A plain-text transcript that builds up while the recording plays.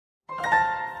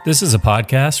This is a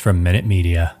podcast from Minute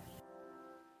Media.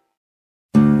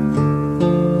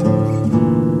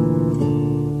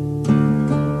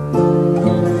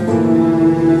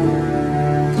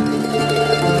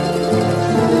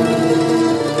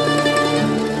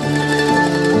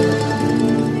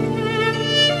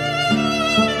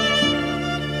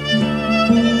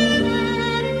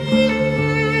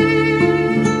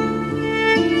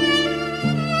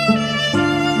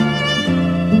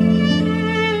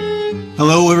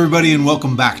 Hello, everybody, and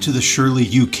welcome back to the Surely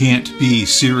You Can't Be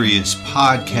Serious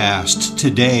podcast.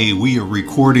 Today, we are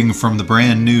recording from the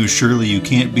brand new Surely You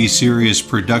Can't Be Serious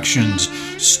Productions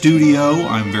studio.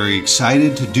 I'm very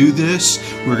excited to do this.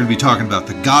 We're going to be talking about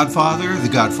The Godfather, The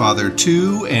Godfather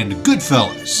 2, and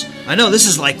Goodfellas. I know this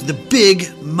is like the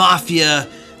big mafia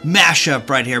mashup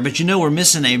right here, but you know we're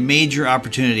missing a major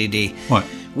opportunity, D. What?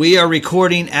 We are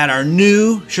recording at our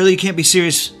new Surely You Can't Be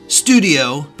Serious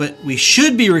studio, but we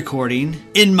should be recording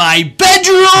in my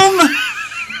bedroom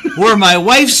where my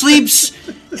wife sleeps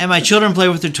and my children play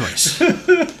with their toys.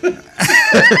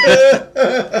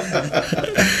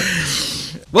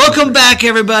 Welcome back,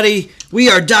 everybody. We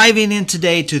are diving in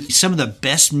today to some of the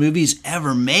best movies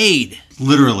ever made.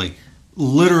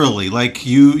 Literally, like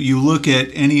you look at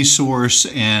any source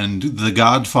and The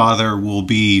Godfather will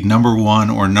be number one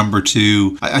or number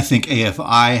two. I think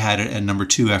AFI had it at number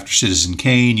two after Citizen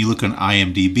Kane. You look on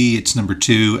IMDb, it's number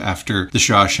two after The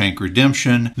Shawshank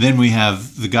Redemption. Then we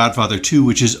have The Godfather 2,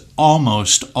 which is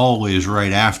almost always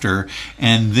right after.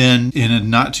 And then in a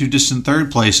not too distant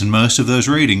third place in most of those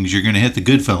ratings, you're going to hit The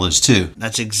Goodfellas too.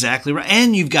 That's exactly right.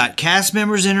 And you've got cast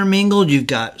members intermingled. You've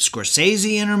got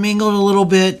Scorsese intermingled a little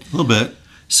bit. A little bit.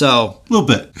 So, a little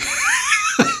bit.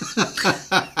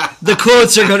 The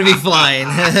quotes are going to be flying.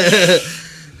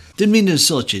 Didn't mean to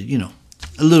insult you,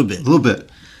 a little bit. A little bit.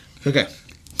 Okay.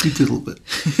 You did a little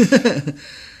bit.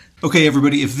 Okay,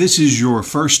 everybody, if this is your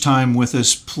first time with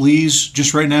us, please,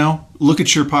 just right now, look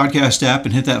at your podcast app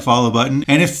and hit that follow button.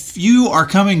 And if you are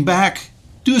coming back,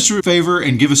 do us a favor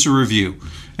and give us a review.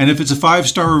 And if it's a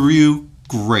 5-star review,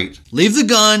 great. Leave the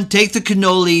gun, take the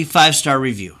cannoli, 5-star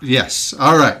review. Yes.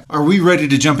 All right. Are we ready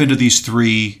to jump into these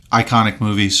three iconic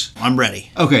movies? I'm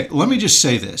ready. Okay, let me just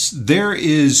say this. There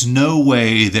is no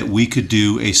way that we could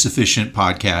do a sufficient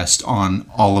podcast on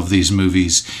all of these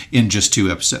movies in just 2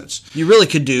 episodes. You really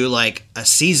could do like a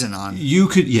season on. You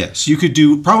could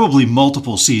do probably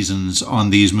multiple seasons on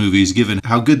these movies, given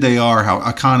how good they are, how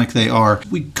iconic they are.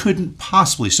 We couldn't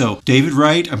possibly. So, David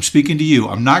Wright, I'm speaking to you.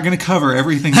 I'm not going to cover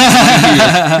everything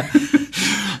here.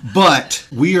 But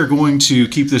we are going to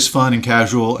keep this fun and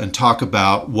casual and talk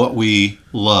about what we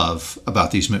love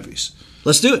about these movies.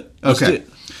 Let's do it. Let's do it.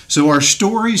 So our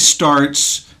story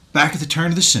starts back at the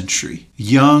turn of the century.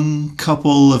 Young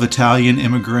couple of Italian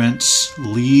immigrants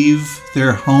leave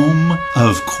their home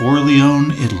of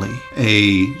Corleone, Italy.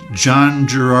 A John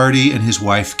Girardi and his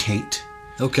wife, Kate.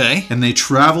 Okay. And they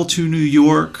travel to New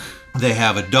York. They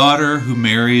have a daughter who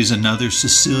marries another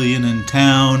Sicilian in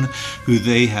town, who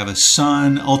they have a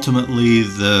son. Ultimately,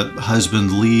 the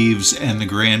husband leaves, and the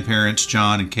grandparents,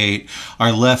 John and Kate,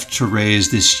 are left to raise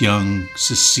this young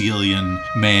Sicilian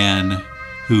man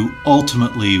who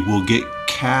ultimately will get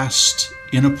cast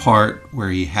in a part where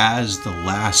he has the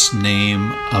last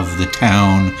name of the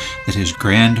town that his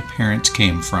grandparents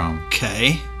came from.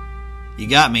 Okay. You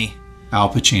got me. Al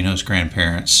Pacino's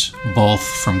grandparents, both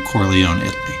from Corleone,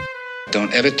 Italy.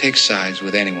 Don't ever take sides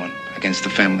with anyone against the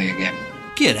family again.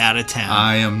 Get out of town.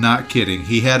 I am not kidding.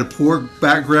 He had a poor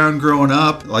background growing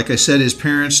up. Like I said, his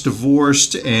parents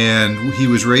divorced and he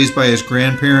was raised by his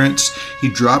grandparents. He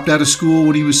dropped out of school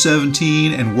when he was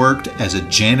 17 and worked as a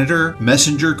janitor,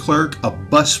 messenger clerk, a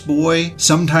busboy.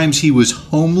 Sometimes he was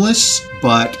homeless,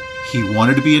 but he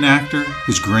wanted to be an actor.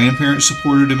 His grandparents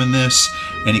supported him in this,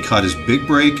 and he caught his big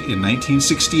break in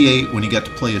 1968 when he got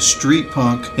to play a street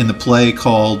punk in the play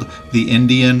called The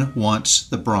Indian Wants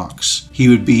the Bronx. He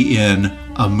would be in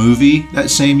a movie that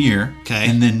same year,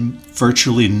 and then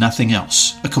virtually nothing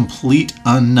else. A complete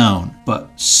unknown.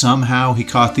 But somehow he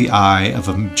caught the eye of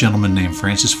a gentleman named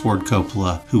Francis Ford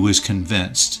Coppola, who was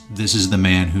convinced this is the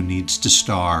man who needs to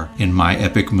star in my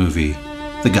epic movie,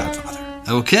 The Godfather.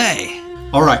 Okay.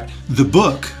 All right. The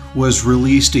book was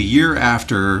released a year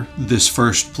after this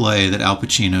first play that Al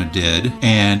Pacino did,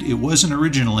 and it wasn't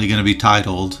originally going to be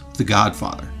titled The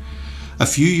Godfather. A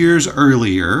few years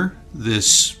earlier,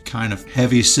 this kind of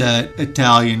heavy-set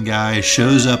Italian guy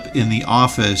shows up in the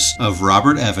office of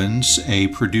Robert Evans, a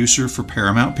producer for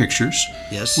Paramount Pictures,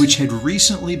 Yes. which had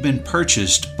recently been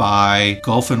purchased by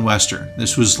Gulf and Western.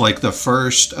 This was like the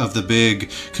first of the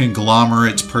big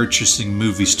conglomerates purchasing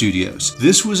movie studios.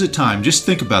 This was a time, just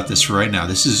think about this for right now.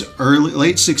 This is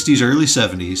late 60s, early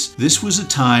 70s. This was a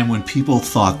time when people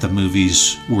thought the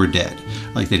movies were dead.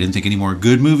 Like they didn't think any more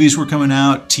good movies were coming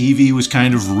out. TV was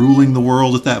kind of ruling the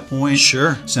world at that point.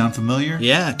 Sure. Sound familiar?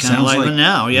 Yeah, kind of like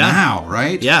now, yeah. Now,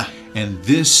 right? Yeah. And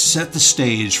this set the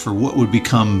stage for what would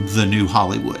become the New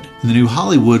Hollywood. The New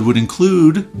Hollywood would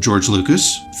include George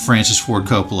Lucas, Francis Ford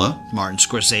Coppola, Martin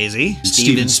Scorsese,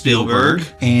 Steven Spielberg,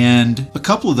 and a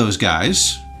couple of those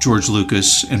guys, George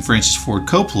Lucas and Francis Ford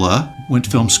Coppola, went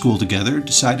to film school together,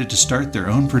 decided to start their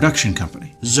own production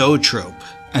company. Zoetrope.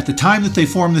 At the time that they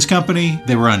formed this company,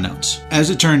 they were unknowns. As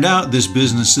it turned out, this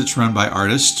business that's run by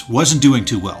artists wasn't doing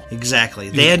too well. Exactly.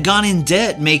 They had gone in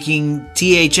debt making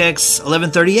THX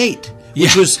 1138,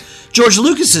 which Yeah. was George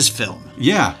Lucas's film.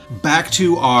 Yeah, back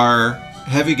to our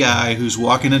heavy guy who's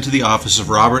walking into the office of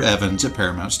Robert Evans at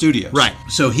Paramount Studios. Right.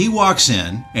 So he walks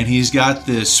in and he's got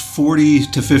this 40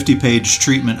 to 50 page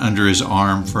treatment under his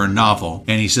arm for a novel.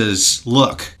 And he says,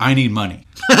 look, I need money.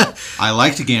 I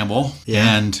like to gamble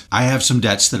and I have some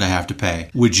debts that I have to pay.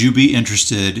 Would you be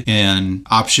interested in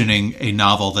optioning a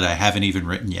novel that I haven't even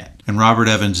written yet? And Robert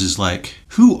Evans is like,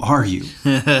 who are you?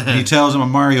 And he tells him,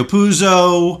 I'm Mario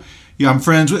Puzo. Yeah, I'm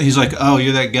friends with. He's like, oh,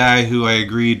 you're that guy who I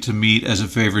agreed to meet as a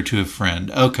favor to a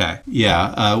friend. Okay,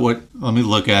 yeah. What? Let me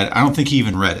look at it. I don't think he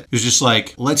even read it. It was just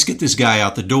like, let's get this guy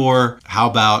out the door. How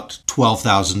about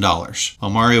 $12,000?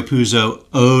 Well, Mario Puzo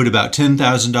owed about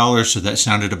 $10,000, so that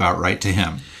sounded about right to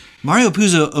him. Mario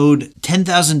Puzo owed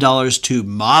 $10,000 to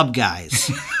mob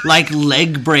guys, like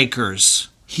leg breakers.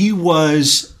 He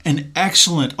was an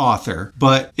excellent author,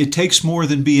 but it takes more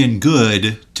than being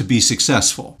good to be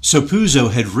successful. So Puzo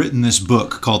had written this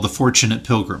book called The Fortunate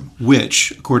Pilgrim,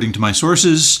 which, according to my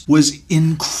sources, was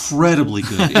incredibly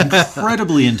good,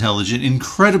 incredibly intelligent,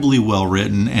 incredibly well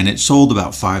written, and it sold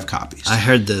about 5 copies. I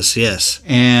heard this, yes.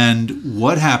 And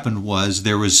what happened was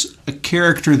there was a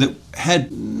character that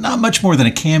had not much more than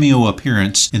a cameo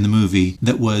appearance in the movie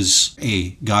that was a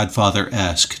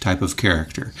Godfather-esque type of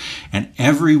character. And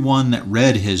everyone that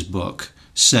read his book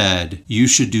said, you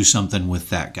should do something with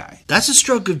that guy. That's a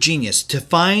stroke of genius, to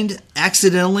find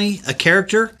accidentally a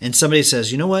character and somebody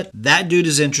says, you know what, that dude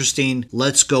is interesting,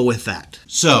 let's go with that.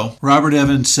 So Robert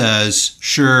Evans says,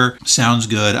 sure, sounds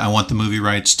good. I want the movie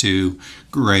rights too.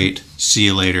 Great. See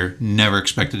you later. Never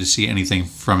expected to see anything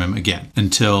from him again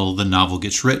until the novel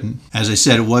gets written. As I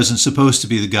said, it wasn't supposed to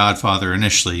be The Godfather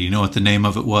initially. You know what the name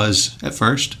of it was at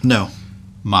first? No.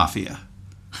 Mafia.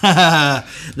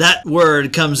 That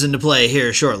word comes into play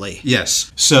here shortly.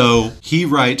 Yes. So he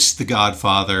writes The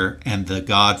Godfather, and The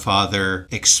Godfather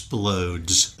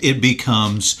explodes. It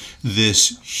becomes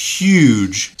this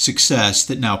huge success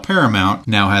that now Paramount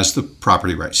now has the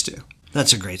property rights to.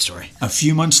 That's a great story. A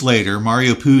few months later,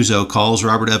 Mario Puzo calls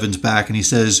Robert Evans back and he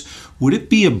says, would it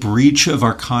be a breach of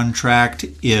our contract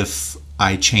if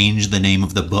I change the name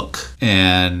of the book?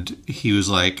 And he was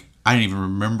like, I don't even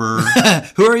remember.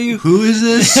 Who are you? Who is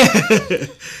this?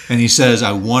 And he says,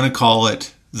 I want to call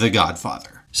it The Godfather.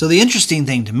 So the interesting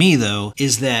thing to me, though,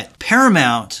 is that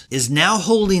Paramount is now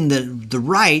holding the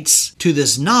rights to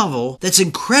this novel that's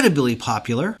incredibly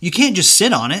popular. You can't just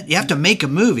sit on it. You have to make a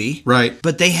movie. Right.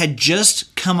 But they had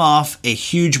just come off a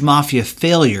huge mafia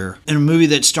failure in a movie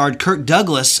that starred Kirk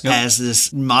Douglas as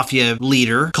this mafia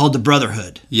leader called The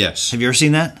Brotherhood. Yes. Have you ever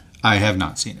seen that? I have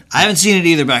not seen it. I haven't seen it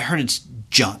either, but I heard it's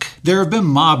junk. There have been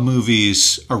mob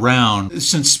movies around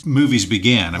since movies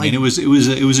began. I mean, it was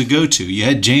a go-to. You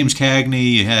had James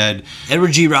Cagney, you had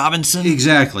Edward G. Robinson.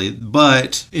 Exactly.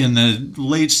 But in the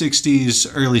late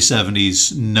 60s, early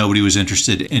 70s, nobody was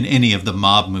interested in any of the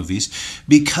mob movies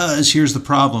because here's the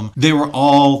problem.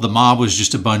 The mob was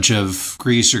just a bunch of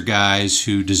greaser guys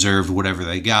who deserved whatever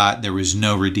they got. There was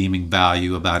no redeeming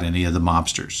value about any of the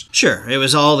mobsters. Sure. It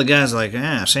was all the guys like,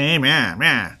 same,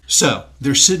 yeah. So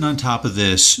they're sitting on top of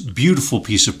this beautiful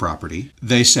piece of property.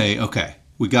 They say, okay,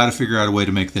 we got to figure out a way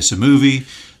to make this a movie.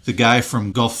 The guy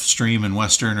from Gulfstream and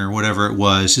Western or whatever it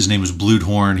was, his name was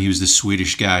Bludhorn. He was this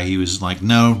Swedish guy. He was like,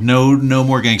 no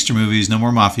more gangster movies, no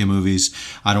more mafia movies.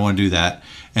 I don't want to do that.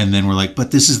 And then we're like,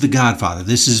 but this is The Godfather.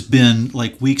 This has been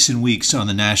like weeks and weeks on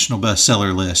the national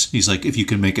bestseller list. He's like, if you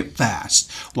can make it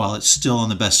fast while it's still on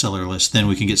the bestseller list, then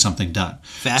we can get something done.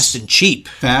 Fast and cheap.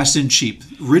 Fast and cheap.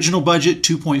 Original budget,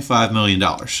 $2.5 million.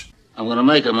 I'm going to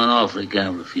make him an offer he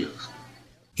can't refuse.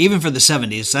 Even for the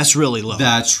 70s, that's really low.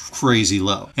 That's crazy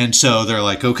low. And so they're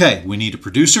like, okay, we need a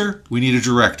producer, we need a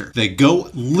director. They go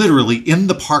literally in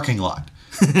the parking lot.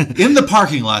 In the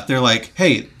parking lot, they're like,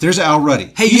 hey, there's Al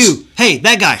Ruddy. Hey,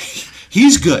 that guy.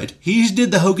 He's good. He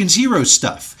did the Hogan's Heroes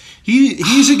stuff.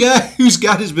 He's a guy who's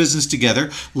got his business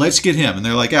together. Let's get him. And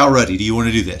they're like, Al Ruddy, do you want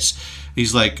to do this?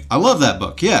 He's like, I love that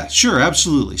book. Yeah, sure,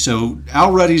 absolutely. So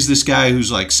Al Ruddy's this guy who's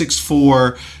like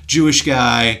 6'4", Jewish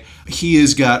guy. He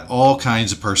has got all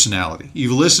kinds of personality.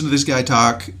 You listen to this guy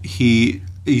talk,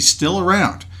 he's still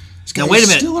around. Now, wait a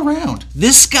minute. Still around.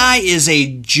 This guy is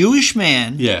a Jewish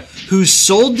man who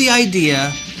sold the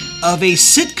idea of a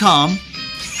sitcom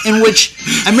in which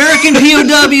American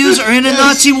POWs are in a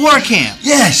Nazi war camp.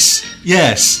 Yes.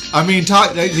 I mean,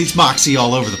 he's Moxie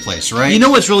all over the place, right? You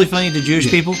know what's really funny to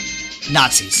Jewish people?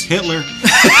 Nazis. Hitler.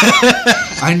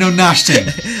 I know nothing.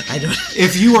 I don't.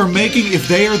 If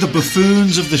they are the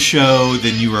buffoons of the show,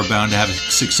 then you are bound to have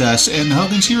success. And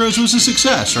Hogan's Heroes was a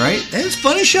success, right? It's a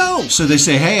funny show. So they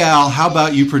say, hey, Al, how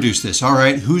about you produce this? All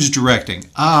right, who's directing?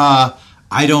 I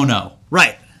don't know.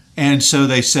 Right. And so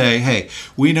they say, hey,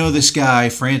 we know this guy,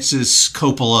 Francis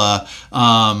Coppola.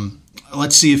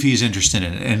 Let's see if he's interested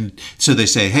in it. And so they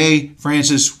say, hey,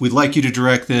 Francis, we'd like you to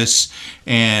direct this.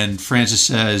 And Francis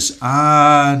says,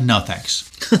 no, thanks.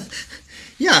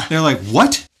 Yeah. They're like,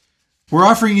 what? We're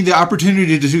offering you the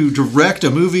opportunity to direct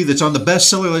a movie that's on the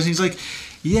bestseller list. And he's like,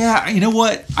 yeah, you know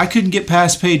what? I couldn't get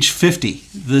past page 50.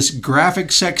 This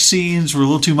graphic sex scenes were a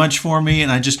little too much for me,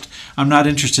 and I'm not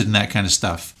interested in that kind of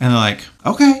stuff. And they're like,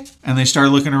 okay. And they start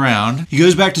looking around. He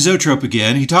goes back to Zoetrope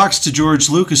again. He talks to George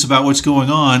Lucas about what's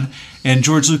going on, and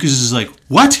George Lucas is like,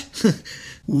 what?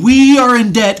 We are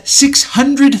in debt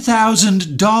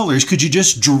 $600,000. Could you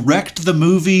just direct the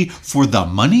movie for the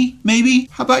money, maybe?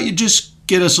 How about you just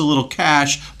get us a little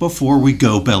cash before we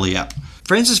go belly up?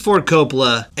 Francis Ford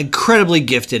Coppola, incredibly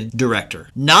gifted director.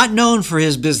 Not known for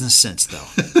his business sense, though.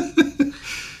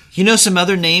 You know some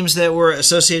other names that were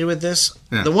associated with this?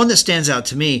 Yeah. The one that stands out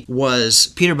to me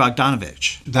was Peter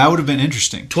Bogdanovich. That would have been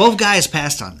interesting. 12 guys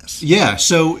passed on this. Yeah,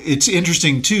 so it's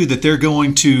interesting, too, that they're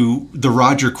going to the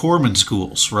Roger Corman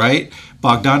schools, right?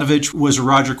 Bogdanovich was a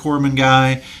Roger Corman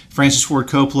guy. Francis Ford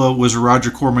Coppola was a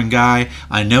Roger Corman guy.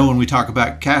 I know when we talk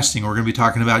about casting, we're going to be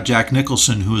talking about Jack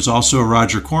Nicholson, who is also a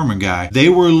Roger Corman guy. They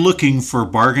were looking for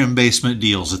bargain basement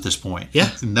deals at this point.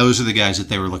 Yeah. And those are the guys that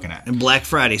they were looking at. And Black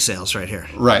Friday sales right here.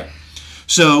 Right.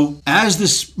 So, as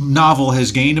this novel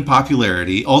has gained in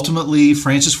popularity, ultimately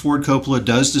Francis Ford Coppola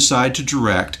does decide to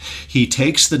direct. He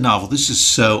takes the novel. This is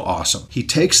so awesome. He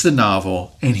takes the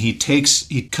novel and he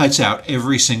cuts out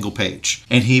every single page.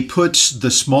 And he puts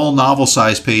the small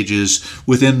novel-sized pages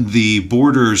within the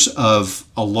borders of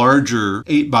a larger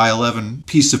 8x11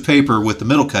 piece of paper with the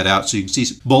middle cut out so you can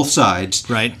see both sides.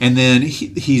 Right. And then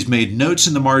he's made notes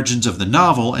in the margins of the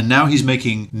novel, and now he's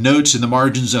making notes in the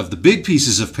margins of the big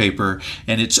pieces of paper.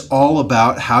 And it's all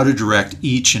about how to direct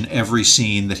each and every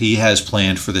scene that he has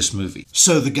planned for this movie.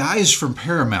 So the guys from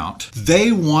Paramount,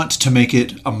 they want to make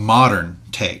it a modern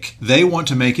take. They want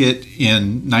to make it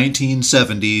in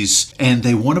 1970s, and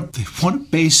they want to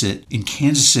base it in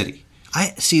Kansas City.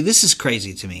 I see. This is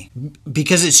crazy to me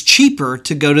because it's cheaper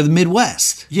to go to the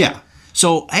Midwest. Yeah.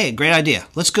 So, hey, great idea.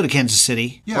 Let's go to Kansas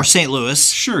City or St. Louis.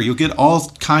 Sure. You'll get all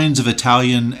kinds of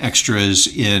Italian extras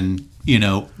in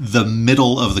the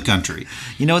middle of the country.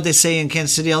 You know what they say in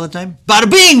Kansas City all the time? Bada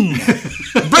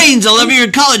bing! Brains all over your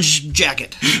college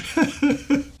jacket.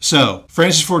 So,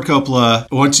 Francis Ford Coppola,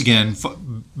 once again,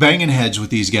 banging heads with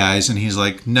these guys, and he's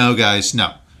like, no, guys,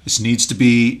 no. This needs to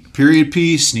be period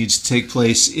piece, needs to take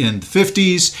place in the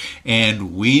 50s,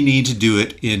 and we need to do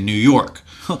it in New York.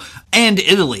 And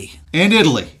Italy.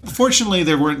 Fortunately,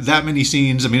 there weren't that many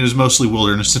scenes. I mean, it was mostly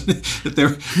wilderness.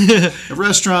 There, a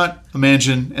restaurant, a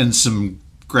mansion, and some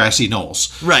grassy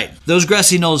knolls. Right. Those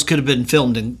grassy knolls could have been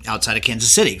filmed outside of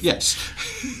Kansas City. Yes.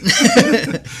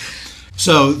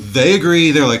 So they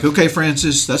agree. They're like, okay,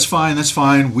 Francis, that's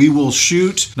fine. We will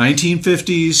shoot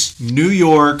 1950s New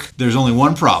York. There's only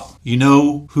one problem. You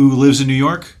know who lives in New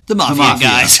York? The mafia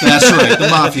guys. That's right, the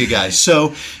mafia guys.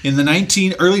 So in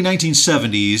the early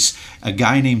 1970s, a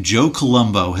guy named Joe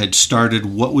Colombo had started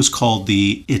what was called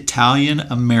the Italian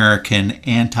American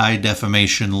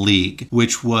Anti-Defamation League,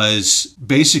 which was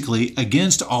basically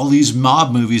against all these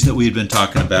mob movies that we had been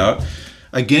talking about.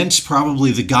 against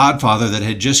probably The Godfather that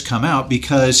had just come out,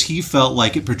 because he felt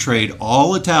like it portrayed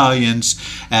all Italians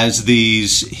as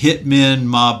these hitmen,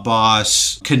 mob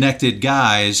boss, connected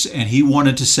guys, and he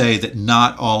wanted to say that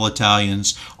not all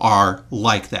Italians are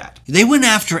like that. They went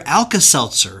after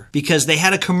Alka-Seltzer because they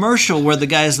had a commercial where the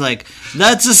guy's like,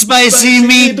 "That's a spicy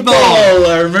meatball."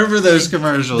 I remember those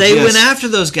commercials. They went after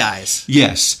those guys.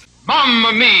 Yes.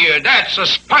 Mamma mia, that's a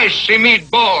spicy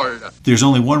meatball. There's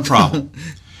only one problem.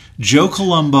 Joe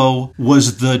Colombo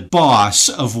was the boss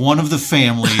of one of the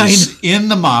families in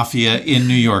the mafia in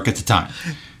New York at the time.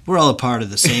 We're all a part of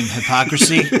the same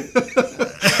hypocrisy.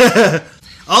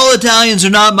 All Italians are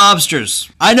not mobsters.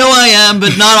 I know I am,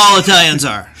 but not all Italians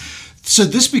are. So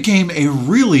this became a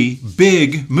really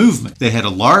big movement. They had a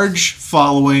large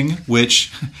following,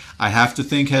 which I have to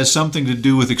think has something to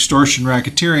do with extortion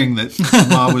racketeering that the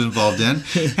mob was involved in.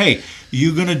 Hey,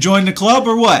 you gonna join the club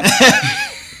or what?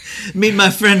 Meet my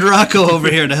friend Rocco over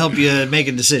here to help you make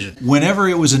a decision. Whenever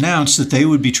it was announced that they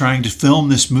would be trying to film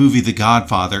this movie, The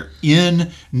Godfather,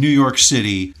 in New York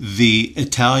City, the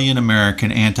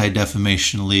Italian-American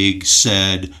Anti-Defamation League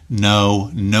said,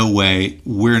 no way,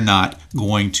 we're not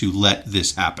going to let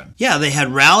this happen. Yeah, they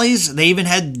had rallies. They even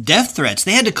had death threats.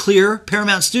 They had to clear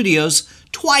Paramount Studios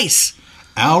twice.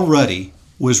 Al Ruddy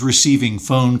was receiving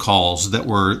phone calls that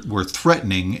were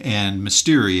threatening and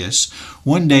mysterious.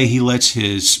 One day he lets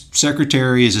his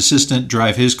secretary, his assistant,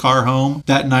 drive his car home.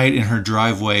 That night in her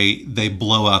driveway, they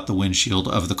blow out the windshield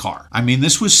of the car. I mean,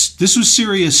 this was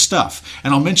serious stuff.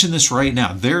 And I'll mention this right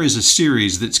now. There is a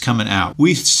series that's coming out.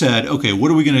 We said, okay, what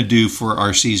are we going to do for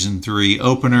our season 3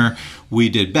 opener? We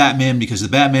did Batman because the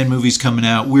Batman movie's coming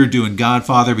out. We're doing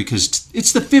Godfather because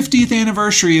it's the 50th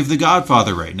anniversary of The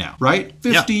Godfather right now, right?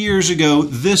 50 years ago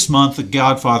this month, The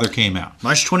Godfather came out.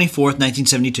 March 24th,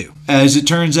 1972. As it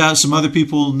turns out, some other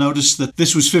people noticed that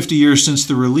this was 50 years since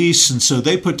the release, and so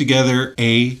they put together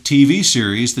a TV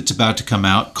series that's about to come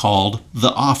out called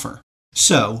The Offer.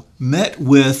 So, met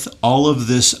with all of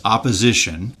this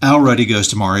opposition, Al Ruddy goes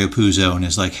to Mario Puzo and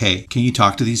is like, hey, can you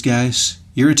talk to these guys?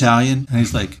 You're Italian? And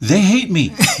he's like, they hate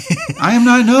me. I am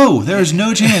not. No, there is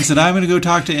no chance that I'm going to go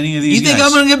talk to any of these guys. You think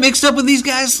I'm going to get mixed up with these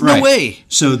guys? Right. No way.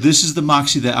 So this is the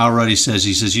moxie that Al Ruddy says.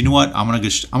 He says, you know what? I'm going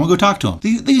to go talk to him.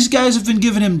 These guys have been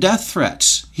giving him death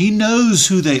threats. He knows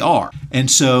who they are. And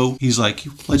so he's like,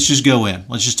 let's just go in.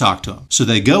 Let's just talk to him. So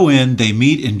they go in, they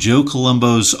meet in Joe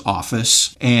Colombo's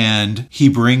office, and he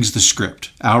brings the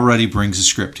script. Al Ruddy brings the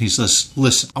script. He says,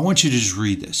 listen, I want you to just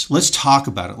read this. Let's talk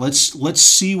about it. Let's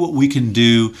see what we can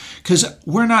do, because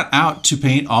we're not out to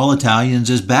paint all Italians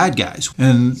as bad guys.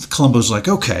 And Colombo's like,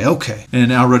 okay.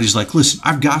 And Al Ruddy's like, listen,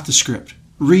 I've got the script.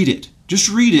 Read it. Just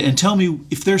read it and tell me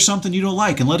if there's something you don't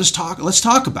like, and let's talk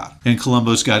about it. And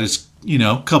Colombo's got his,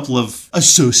 couple of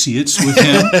associates with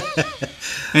him.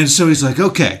 And so he's like,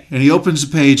 okay. And he opens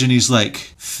the page and he's like,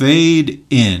 fade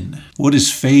in. What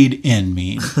does fade in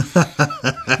mean?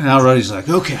 And Al Ruddy's like,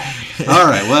 okay. All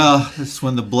right, well, that's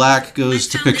when the black goes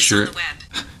to picture.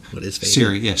 What is fade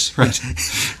Siri, in? Yes, right.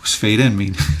 What's fade in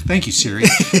mean? Thank you, Siri.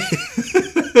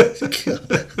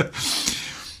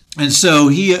 And so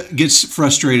he gets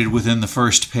frustrated within the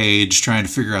first page trying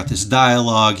to figure out this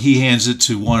dialogue. He hands it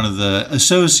to one of the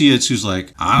associates who's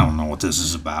like, I don't know what this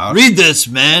is about. Read this,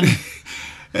 man.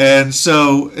 And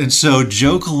so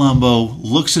Joe Colombo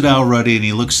looks at Al Ruddy and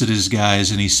he looks at his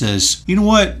guys and he says, you know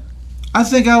what? I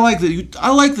think I like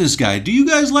this guy. Do you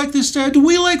guys like this guy? Do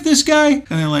we like this guy? And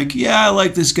they're like, yeah, I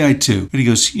like this guy too. And he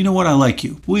goes, you know what? I like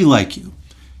you. We like you.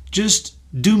 Just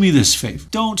do me this favor.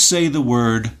 Don't say the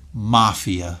word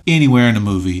mafia anywhere in a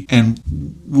movie, and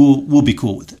we'll be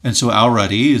cool with it. And so Al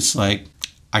Ruddy is like,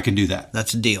 I can do that.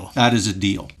 That's a deal. That is a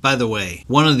deal. By the way,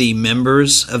 one of the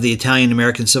members of the Italian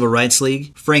American Civil Rights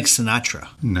League, Frank Sinatra.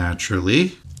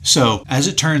 Naturally. So, as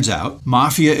it turns out,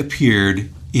 mafia appeared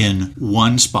in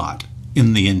one spot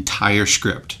in the entire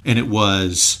script. And it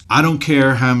was, I don't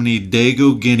care how many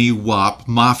Dago Guinea Wop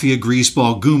Mafia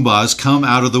Greaseball Goombas come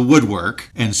out of the woodwork.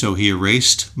 And so he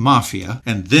erased Mafia.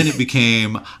 And then it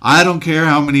became, I don't care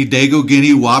how many Dago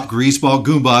Guinea Wop Greaseball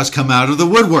Goombas come out of the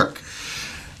woodwork.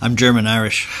 I'm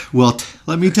German-Irish. Well,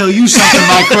 let me tell you something,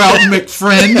 my Kraut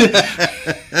friend.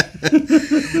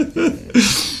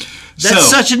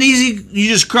 That's such an easy, you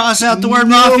just cross out the word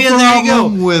mafia, and there you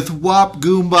go. With Wop,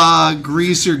 Goomba,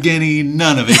 Greaser, Guinea,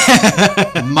 none of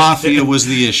it. Mafia was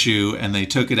the issue, and they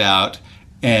took it out.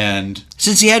 And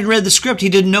since he hadn't read the script, he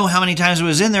didn't know how many times it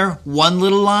was in there. One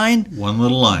little line.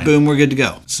 Boom, we're good to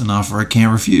go. It's an offer I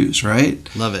can't refuse, right?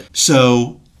 Love it.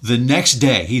 So the next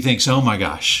day, he thinks, oh my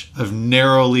gosh, I've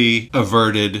narrowly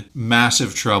averted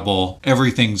massive trouble.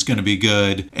 Everything's going to be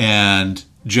good. And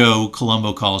Joe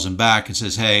Colombo calls him back and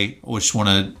says, hey, I just want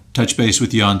to touch base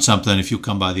with you on something if you'll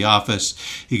come by the office.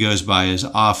 He goes by his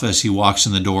office, he walks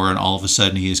in the door, and all of a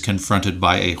sudden he is confronted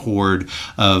by a horde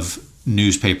of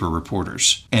newspaper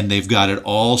reporters. And they've got it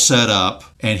all set up,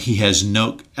 and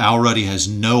Al Ruddy has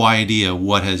no idea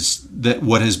what has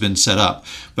been set up.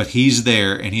 But he's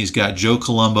there, and he's got Joe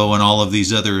Colombo and all of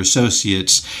these other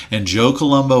associates, and Joe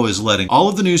Colombo is letting all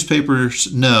of the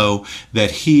newspapers know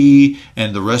that he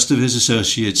and the rest of his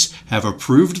associates have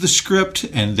approved the script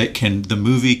and that the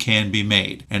movie can be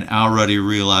made. And Al Ruddy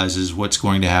realizes what's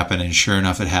going to happen, and sure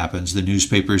enough, it happens. The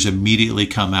newspapers immediately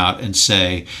come out and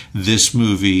say this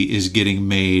movie is getting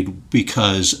made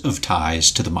because of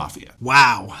ties to the mafia.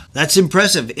 Wow, that's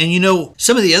impressive. And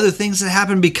some of the other things that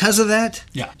happened because of that?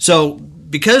 Yeah. So,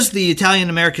 because the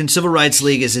Italian-American Civil Rights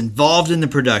League is involved in the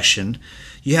production,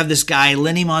 you have this guy,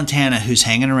 Lenny Montana, who's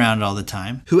hanging around all the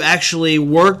time, who actually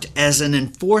worked as an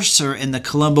enforcer in the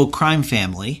Colombo crime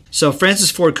family. So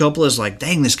Francis Ford Coppola is like,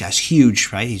 dang, this guy's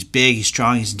huge, right? He's big, he's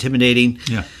strong, he's intimidating.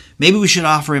 Yeah. Maybe we should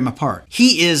offer him a part.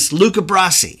 He is Luca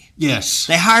Brasi. Yes.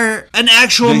 They hire an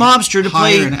actual mobster to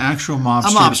play. An actual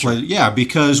mobster to play. Yeah,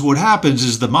 because what happens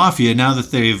is the mafia, now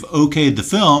that they've okayed the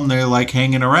film, they're like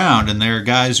hanging around, and there are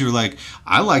guys who are like,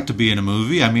 I like to be in a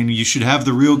movie. I mean, you should have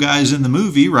the real guys in the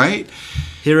movie, right?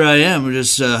 Here I am.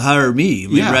 Just hire me.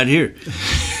 Right here.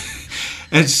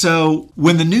 And so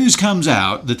when the news comes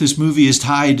out that this movie is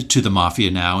tied to the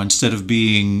mafia now, instead of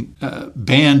being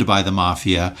banned by the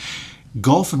mafia,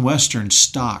 Gulf and Western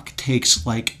stock takes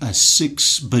like a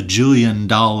 $6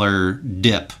 bajillion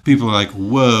dip. People are like,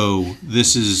 whoa,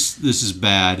 this is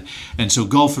bad. And so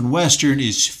Gulf and Western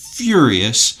is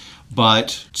furious,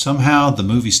 but somehow the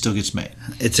movie still gets made.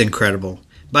 It's incredible.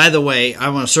 By the way, I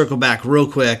want to circle back real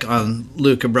quick on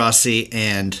Luca Brasi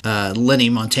and Lenny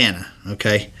Montana,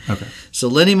 okay? Okay. So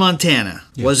Lenny Montana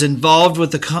was involved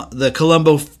with the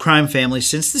Colombo crime family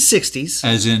since the 60s.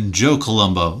 As in Joe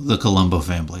Colombo, the Colombo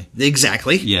family.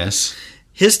 Exactly. Yes.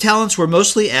 His talents were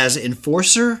mostly as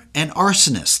enforcer and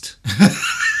arsonist.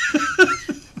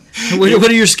 What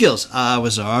are your skills? I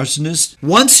was an arsonist.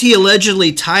 Once he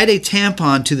allegedly tied a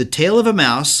tampon to the tail of a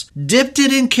mouse, dipped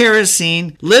it in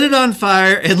kerosene, lit it on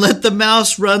fire, and let the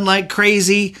mouse run like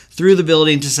crazy through the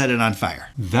building to set it on fire.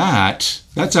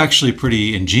 That's actually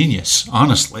pretty ingenious,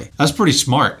 honestly. That's pretty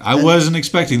smart. I wasn't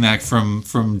expecting that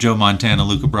from Joe Montana,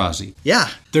 Luca Brasi. Yeah.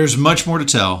 There's much more to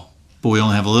tell, but we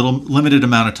only have a limited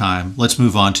amount of time. Let's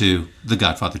move on to The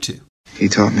Godfather 2. He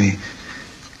taught me,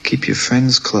 keep your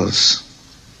friends close,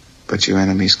 but your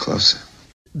enemies closer.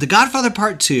 The Godfather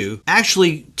Part 2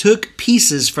 actually took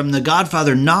pieces from the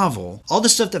Godfather novel. All the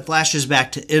stuff that flashes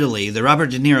back to Italy, the Robert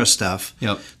De Niro stuff,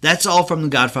 Yep. That's all from the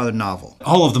Godfather novel.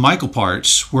 All of the Michael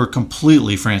parts were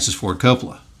completely Francis Ford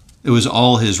Coppola. It was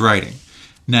all his writing.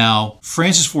 Now,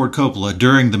 Francis Ford Coppola,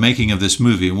 during the making of this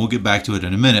movie, and we'll get back to it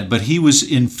in a minute, but he was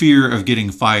in fear of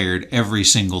getting fired every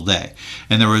single day.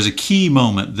 And there was a key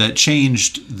moment that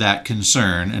changed that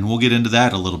concern, and we'll get into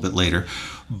that a little bit later.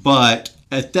 But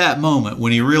at that moment,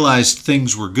 when he realized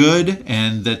things were good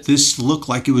and that this looked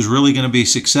like it was really going to be a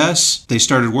success, they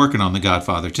started working on The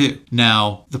Godfather 2.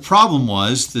 Now, the problem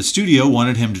was the studio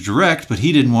wanted him to direct, but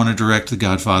he didn't want to direct The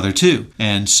Godfather 2.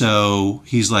 And so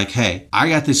he's like, hey, I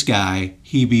got this guy.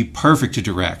 He'd be perfect to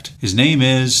direct. His name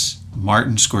is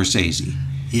Martin Scorsese.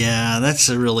 Yeah, that's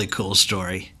a really cool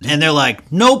story. And they're like,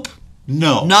 nope.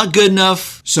 No. Not good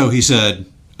enough. So he said,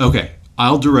 okay,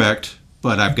 I'll direct,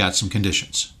 but I've got some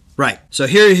conditions. Right. So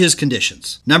here are his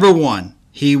conditions. Number 1,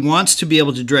 he wants to be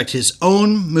able to direct his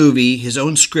own movie, his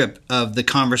own script of The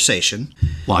Conversation.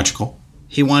 Logical.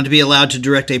 He wanted to be allowed to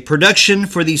direct a production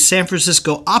for the San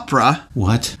Francisco Opera.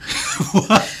 What?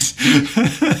 What?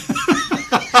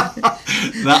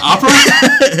 The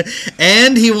opera?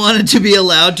 And he wanted to be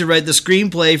allowed to write the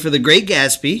screenplay for The Great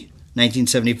Gatsby,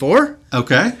 1974.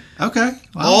 Okay. Wow.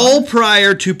 All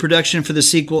prior to production for the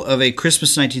sequel of a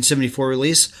Christmas 1974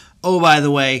 release. Oh, by the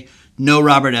way, no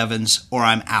Robert Evans or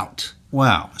I'm out.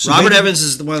 Wow. So Robert Evans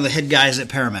is one of the head guys at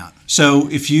Paramount. So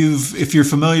if you're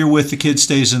familiar with The Kid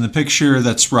Stays in the Picture,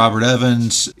 that's Robert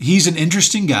Evans. He's an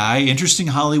interesting guy, interesting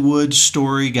Hollywood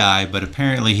story guy, but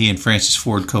apparently he and Francis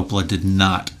Ford Coppola did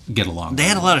not get along. They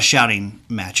had a lot of shouting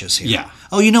matches here. Yeah.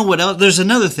 Oh, you know what else? There's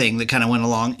another thing that kind of went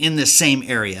along in this same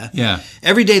area. Yeah.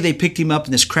 Every day they picked him up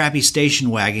in this crappy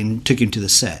station wagon and took him to the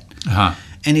set. Uh-huh.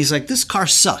 And he's like, this car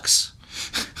sucks.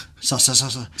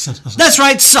 That's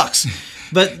right, sucks.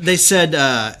 But they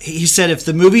said, he said, if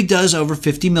the movie does over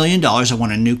 $50 million, I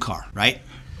want a new car, right?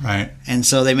 Right. And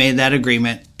so they made that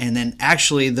agreement. And then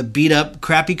actually the beat up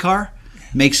crappy car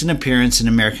makes an appearance in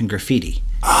American Graffiti.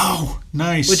 Oh,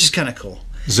 nice. Which is kind of cool.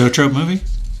 Zoetrope movie?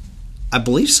 I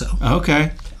believe so.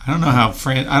 Okay. I don't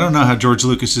know how George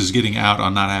Lucas is getting out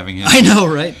on not having him. I know,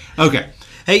 right? Okay.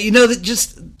 Hey, that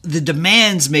just the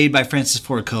demands made by Francis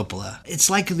Ford Coppola, it's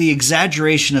like the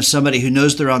exaggeration of somebody who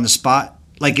knows they're on the spot,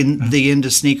 like in the end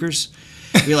of Sneakers.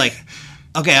 You're like,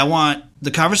 okay, I want The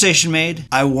Conversation made.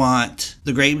 I want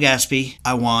The Great Gatsby.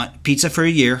 I want Pizza for a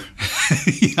Year.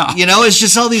 Yeah. It's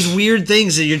just all these weird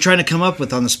things that you're trying to come up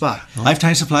with on the spot.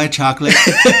 Lifetime supply of chocolate.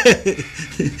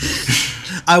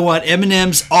 I want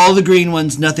M&Ms, all the green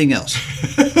ones, nothing else.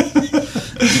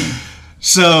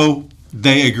 So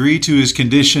they agree to his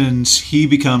conditions. He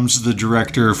becomes the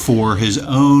director for his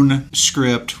own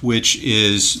script, which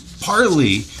is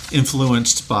partly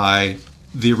influenced by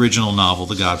the original novel,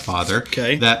 The Godfather.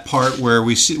 Okay. That part where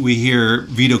we hear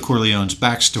Vito Corleone's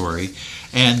backstory,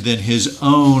 and then his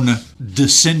own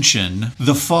dissension,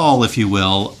 the fall, if you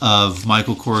will, of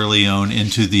Michael Corleone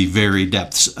into the very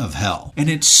depths of hell. And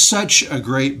it's such a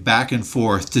great back and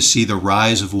forth to see the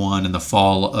rise of one and the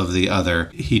fall of the other.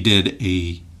 He did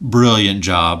a brilliant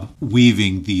job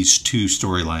weaving these two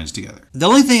storylines together. The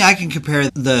only thing I can compare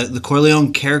the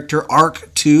Corleone character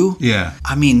arc to, Yeah.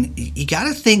 I mean, you got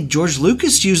to think George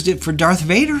Lucas used it for Darth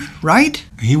Vader, right?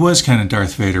 He was kind of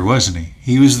Darth Vader, wasn't he?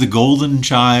 He was the golden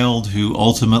child who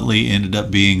ultimately ended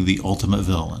up being the ultimate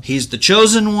villain. He's the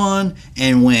chosen one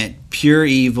and went pure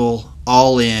evil,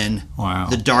 all in, Wow.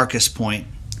 the darkest point.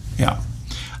 Yeah.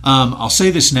 I'll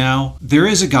say this now. There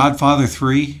is a Godfather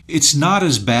 3. It's not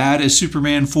as bad as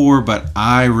Superman 4, but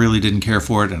I really didn't care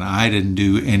for it, and I didn't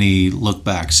do any look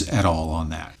backs at all on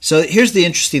that. So here's the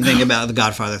interesting thing about The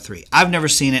Godfather 3. I've never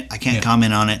seen it. I can't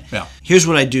comment on it. Yeah. Here's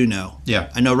what I do know. Yeah.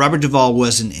 I know Robert Duvall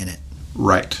wasn't in it.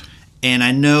 Right. And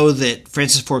I know that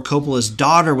Francis Ford Coppola's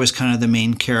daughter was kind of the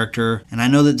main character. And I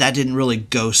know that didn't really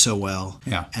go so well.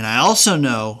 Yeah. And I also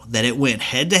know that it went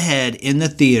head-to-head in the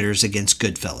theaters against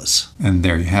Goodfellas. And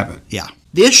there you have it. Yeah.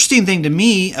 The interesting thing to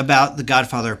me about The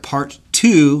Godfather Part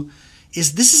 2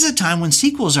 is this is a time when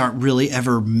sequels aren't really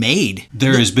ever made.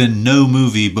 There has been no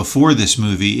movie before this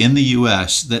movie in the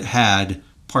U.S. that had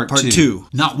Part 2.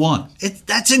 Not one.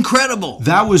 That's incredible.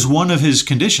 That was one of his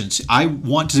conditions. I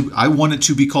want it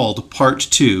to be called Part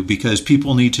 2 because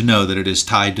people need to know that it is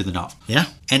tied to the novel. Yeah.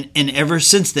 And ever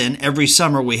since then, every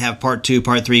summer we have Part 2,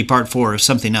 Part 3, Part 4 of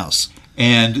something else.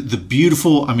 And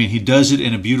he does it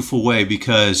in a beautiful way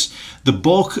because the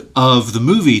bulk of the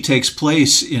movie takes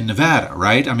place in Nevada,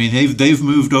 right? I mean, they've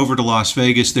moved over to Las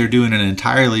Vegas. They're doing an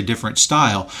entirely different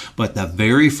style. But the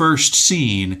very first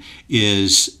scene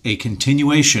is a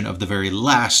continuation of the very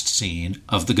last scene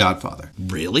of The Godfather.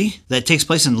 Really? That takes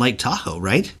place in Lake Tahoe,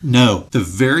 right? No, the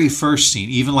very first scene,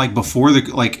 even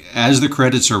as the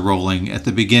credits are rolling at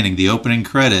the beginning, the opening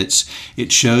credits,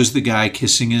 it shows the guy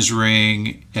kissing his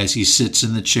ring as he sits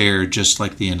in the chair, just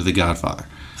like the end of The Godfather.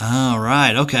 Oh,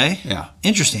 right. Okay. Yeah.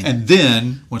 Interesting. And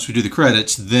then, once we do the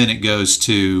credits, then it goes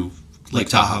to Lake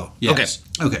Tahoe. Yes.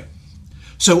 Okay.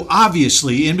 So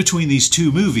obviously, in between these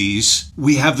two movies,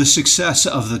 we have the success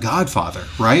of The Godfather,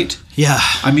 right? Yeah.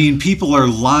 I mean, people are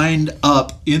lined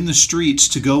up in the streets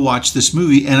to go watch this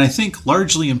movie, and I think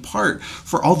largely in part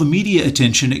for all the media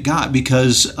attention it got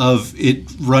because of it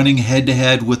running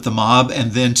head-to-head with the mob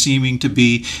and then seeming to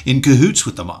be in cahoots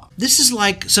with the mob. This is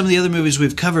like some of the other movies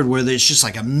we've covered where it's just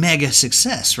like a mega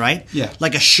success, right? Yeah.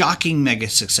 Like a shocking mega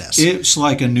success. It's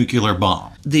like a nuclear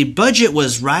bomb. The budget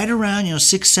was right around,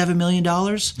 $6-7 million.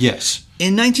 Yes.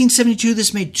 In 1972,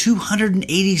 this made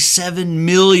 $287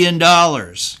 million.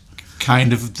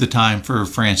 Kind of the time for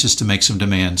Francis to make some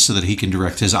demands so that he can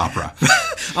direct his opera.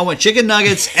 I want chicken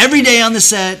nuggets every day on the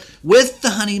set with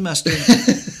the honey mustard.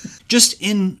 Just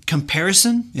in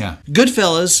comparison, Yeah.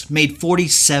 Goodfellas made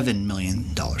 $47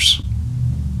 million.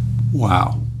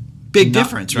 Wow. Big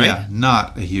difference, right? Yeah,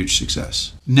 not a huge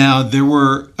success. Now, there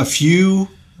were a few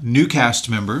new cast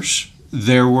members.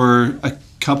 There were a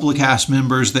couple of cast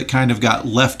members that kind of got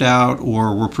left out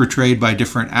or were portrayed by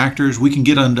different actors. We can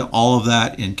get into all of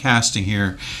that in casting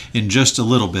here in just a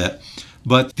little bit.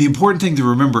 But the important thing to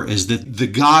remember is that The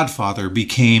Godfather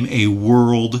became a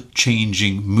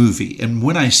world-changing movie. And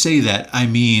when I say that, I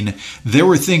mean there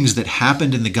were things that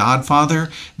happened in The Godfather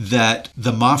that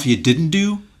the mafia didn't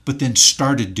do, but then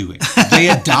started doing. They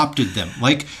adopted them.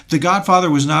 Like, The Godfather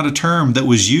was not a term that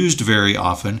was used very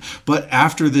often, but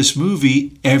after this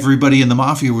movie, everybody in the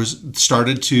mafia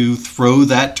started to throw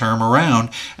that term around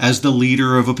as the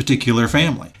leader of a particular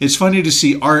family. It's funny to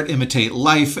see art imitate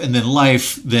life, and then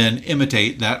life then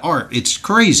imitate that art. It's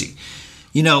crazy.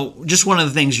 Just one of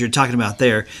the things you're talking about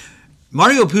there,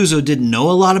 Mario Puzo didn't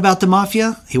know a lot about the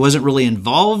mafia. He wasn't really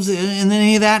involved in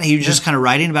any of that. He was just kind of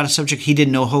writing about a subject he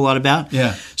didn't know a whole lot about.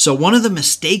 Yeah. So one of the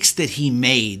mistakes that he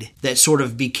made that sort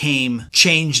of became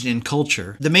changed in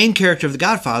culture, the main character of The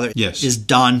Godfather is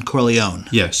Don Corleone.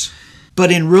 Yes. But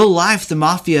in real life, the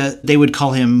mafia, they would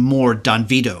call him more Don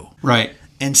Vito. Right.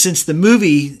 And since the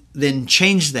movie then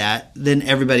changed that, then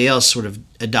everybody else sort of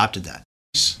adopted that.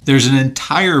 There's an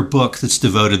entire book that's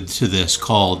devoted to this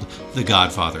called The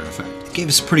Godfather Effect. It gave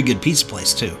us a pretty good pizza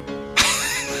place, too.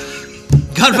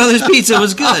 Godfather's Pizza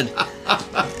was good.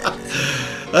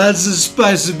 That's a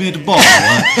spicy meatball.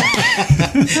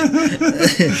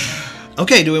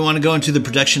 Okay, do we want to go into the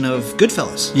production of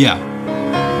Goodfellas? Yeah.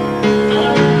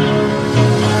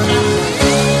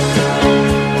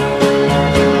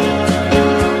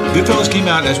 Goodfellas came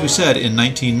out, as we said, in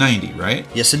 1990, right?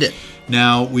 Yes, it did.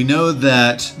 Now, we know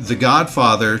that The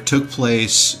Godfather took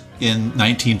place in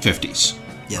 1950s,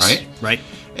 right? Right.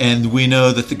 And we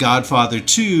know that The Godfather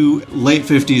 2, late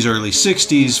 50s, early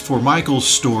 60s for Michael's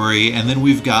story, and then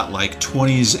we've got like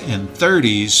 20s and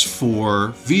 30s for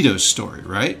Vito's story,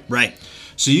 right? Right.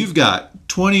 So you've got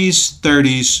 20s,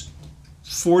 30s,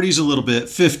 40s a little bit,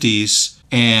 50s,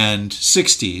 and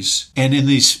 60s. And in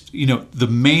these, the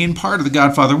main part of The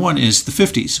Godfather 1 is the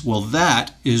 50s. Well,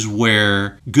 that is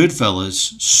where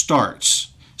Goodfellas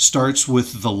starts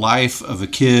with the life of a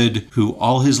kid who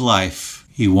all his life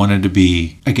he wanted to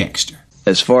be a gangster.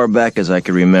 As far back as I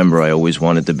can remember, I always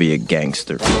wanted to be a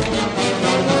gangster.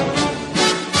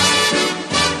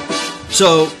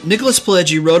 So Nicholas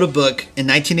Pileggi wrote a book in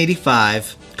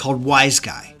 1985 called Wise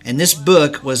Guy. And this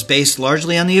book was based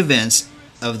largely on the events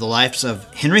of the lives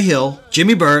of Henry Hill,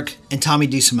 Jimmy Burke, and Tommy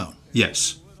DeSimone.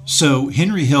 Yes. So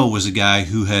Henry Hill was a guy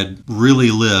who had really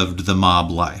lived the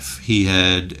mob life. He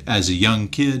had, as a young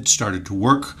kid, started to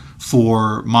work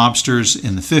for mobsters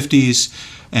in the 50s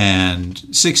and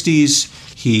 60s.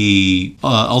 He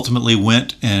ultimately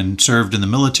went and served in the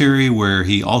military, where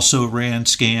he also ran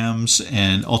scams,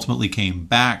 and ultimately came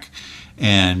back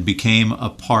and became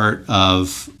a part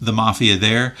of the mafia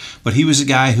there. But he was a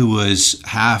guy who was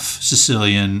half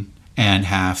Sicilian and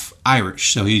half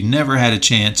Irish. So he never had a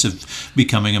chance of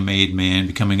becoming a made man,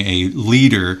 becoming a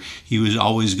leader. He was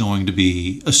always going to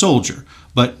be a soldier.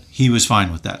 But he was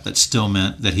fine with that. That still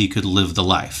meant that he could live the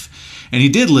life. And he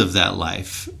did live that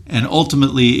life. And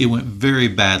ultimately, it went very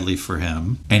badly for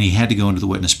him. And he had to go into the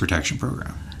witness protection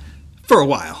program. For a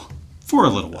while. For a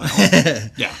little while.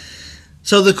 Yeah.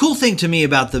 So the cool thing to me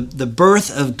about the birth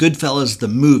of Goodfellas, the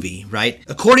movie, right?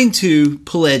 According to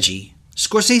Pileggi,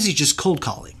 Scorsese just cold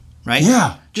called him, right?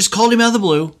 Yeah. Just called him out of the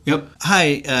blue. Yep.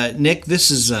 Hi, Nick,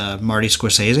 this is Marty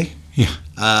Scorsese. Yeah.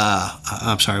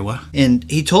 I'm sorry, what? And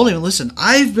he told him, listen,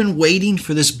 I've been waiting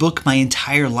for this book my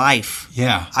entire life.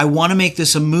 Yeah. I want to make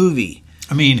this a movie.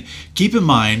 I mean, keep in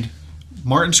mind,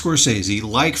 Martin Scorsese,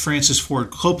 like Francis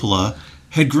Ford Coppola,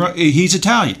 he's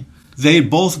Italian.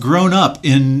 They'd both grown up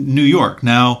in New York.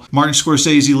 Now, Martin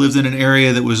Scorsese lived in an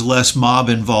area that was less mob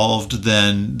involved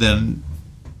than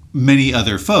many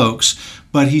other folks,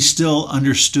 but he still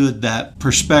understood that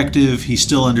perspective. He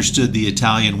still understood the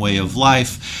Italian way of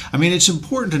life. I mean, it's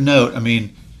important to note,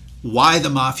 why the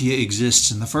mafia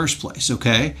exists in the first place,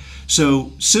 okay?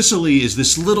 So Sicily is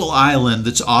this little island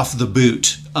that's off the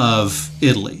boot of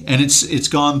Italy, and it's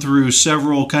gone through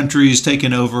several countries,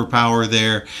 taken over power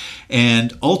there,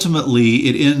 and ultimately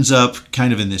it ends up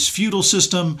kind of in this feudal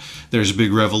system. There's a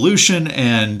big revolution,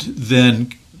 and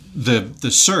then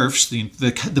the serfs,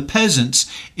 the peasants,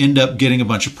 end up getting a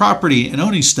bunch of property and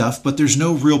owning stuff, but there's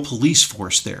no real police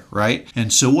force there, right?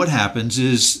 And so what happens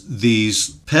is these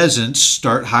peasants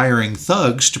start hiring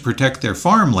thugs to protect their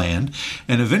farmland,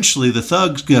 and eventually the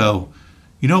thugs go,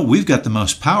 we've got the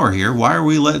most power here. Why are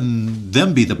we letting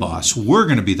them be the boss? We're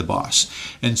going to be the boss.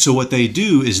 And so what they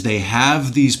do is they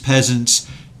have these peasants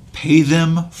pay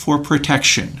them for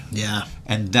protection. Yeah.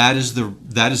 And that is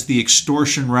the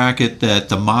extortion racket that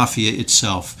the mafia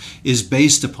itself is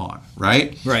based upon,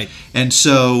 right? Right. And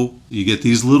so you get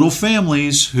these little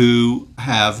families who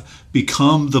have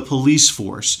become the police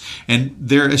force, and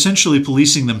they're essentially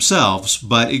policing themselves,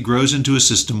 but it grows into a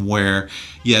system where,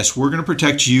 yes, we're going to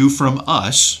protect you from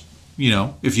us.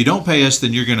 If you don't pay us,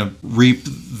 then you're going to reap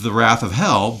the wrath of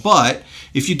hell, but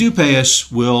if you do pay us,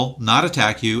 we'll not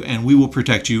attack you and we will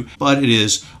protect you, but it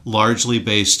is largely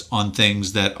based on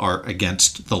things that are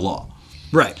against the law.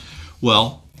 Right.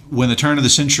 Well, when the turn of the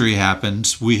century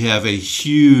happens, we have a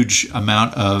huge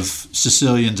amount of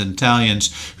Sicilians and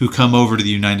Italians who come over to the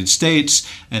United States,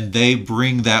 and they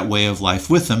bring that way of life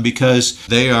with them because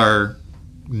they are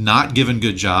not given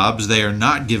good jobs. They are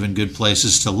not given good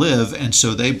places to live. And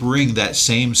so they bring that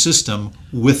same system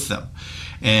with them.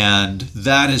 And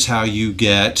that is how you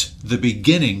get the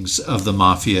beginnings of the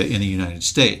mafia in the United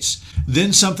States.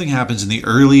 Then something happens in the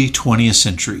early 20th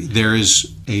century. There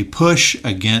is a push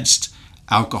against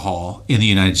alcohol in the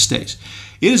United States.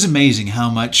 It is amazing how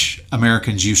much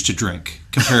Americans used to drink,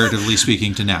 comparatively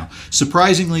speaking to now.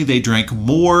 Surprisingly, they drank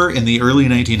more in the early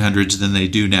 1900s than they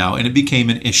do now, and it became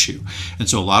an issue. And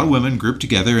so a lot of women grouped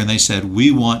together and they said,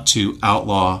 we want to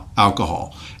outlaw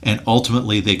alcohol. And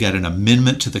ultimately, they got an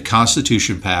amendment to the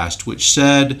Constitution passed, which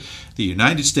said the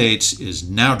United States is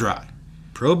now dry.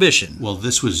 Prohibition. Well,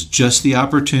 this was just the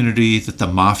opportunity that the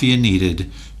mafia needed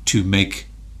to make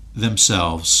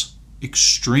themselves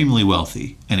extremely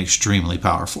wealthy and extremely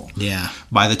powerful. Yeah.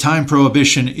 By the time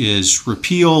Prohibition is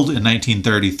repealed in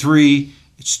 1933,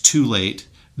 it's too late.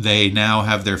 They now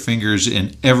have their fingers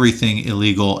in everything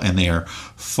illegal, and they are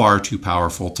far too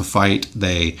powerful to fight.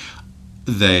 They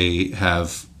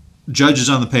have judges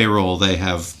on the payroll, they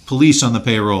have police on the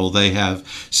payroll, they have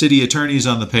city attorneys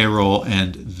on the payroll,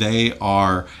 and they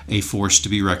are a force to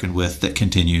be reckoned with that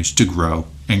continues to grow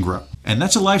and grow. And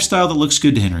that's a lifestyle that looks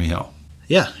good to Henry Hill.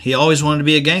 Yeah, he always wanted to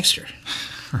be a gangster.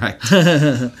 Right.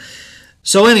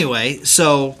 So anyway,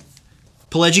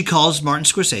 Pileggi calls Martin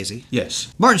Scorsese.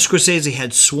 Yes. Martin Scorsese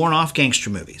had sworn off gangster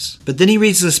movies. But then he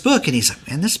reads this book and he's like,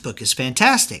 man, this book is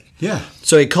fantastic. Yeah.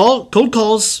 So he cold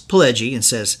calls Pileggi and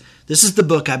says, this is the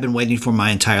book I've been waiting for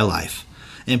my entire life.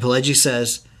 And Pileggi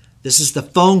says, this is the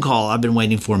phone call I've been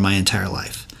waiting for my entire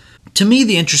life. To me,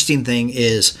 the interesting thing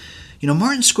is,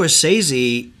 Martin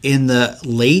Scorsese in the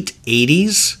late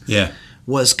 80s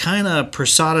was kind of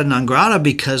persona non grata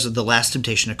because of The Last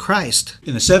Temptation of Christ.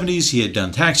 In the 70s, he had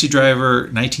done Taxi Driver.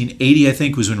 1980, I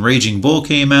think, was when Raging Bull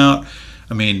came out.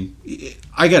 I mean,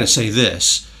 I got to say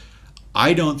this.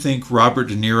 I don't think Robert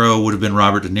De Niro would have been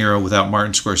Robert De Niro without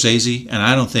Martin Scorsese, and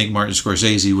I don't think Martin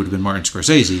Scorsese would have been Martin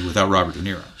Scorsese without Robert De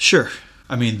Niro. Sure.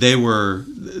 I mean,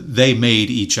 they made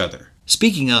each other.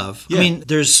 Speaking of, I mean,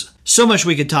 there's so much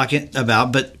we could talk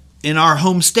about, but in our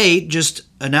home state, just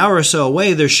an hour or so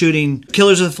away, they're shooting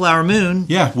Killers of the Flower Moon.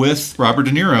 Yeah, with Robert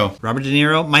De Niro. Robert De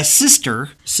Niro. My sister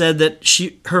said that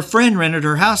her friend rented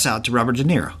her house out to Robert De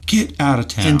Niro. Get out of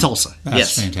town. In Tulsa.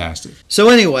 That's fantastic. So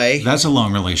anyway. That's a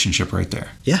long relationship right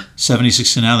there. Yeah.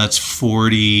 76 to now, that's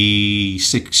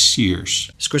 46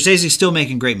 years. Scorsese's still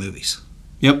making great movies.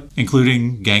 Yep,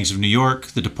 including Gangs of New York,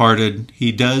 The Departed.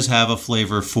 He does have a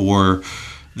flavor for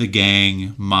the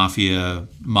gang, mafia,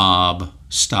 mob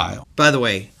style. By the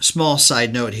way, small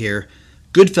side note here.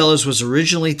 Goodfellas was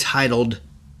originally titled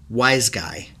Wise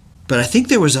Guy. But I think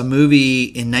there was a movie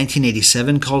in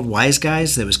 1987 called Wise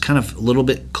Guys that was kind of a little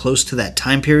bit close to that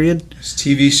time period. It's a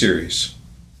TV series.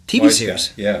 TV series?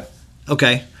 Guy. Yeah.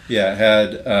 Okay. Yeah,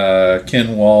 it had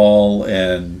Ken Wall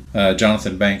and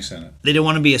Jonathan Banks in it. They didn't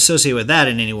want to be associated with that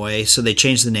in any way, so they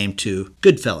changed the name to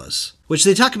Goodfellas, which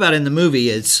they talk about in the movie.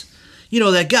 It's,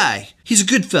 that guy. He's a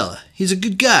good fella. He's a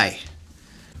good guy.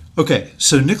 Okay,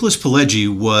 so Nicholas Pileggi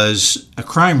was a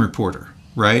crime reporter,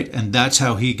 right? And that's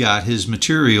how he got his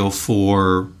material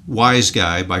for Wise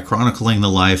Guy, by chronicling the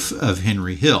life of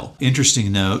Henry Hill.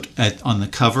 Interesting note, on the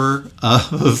cover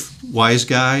of Wise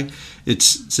Guy, it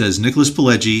says Nicholas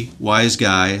Pileggi, Wise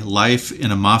Guy, Life in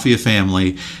a Mafia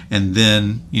Family, and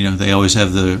then, they always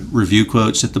have the review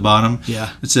quotes at the bottom.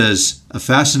 Yeah. It says, a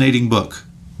fascinating book,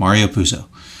 Mario Puzo.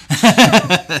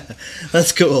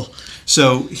 That's cool.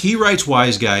 So he writes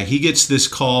Wise Guy. He gets this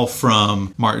call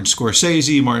from Martin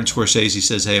Scorsese. Martin Scorsese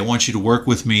says, hey, I want you to work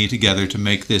with me together to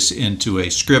make this into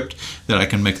a script that I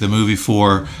can make the movie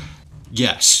for.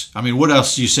 Yes. I mean, what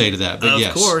else do you say to that? But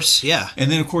yes. Of course, yeah.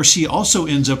 And then, of course, he also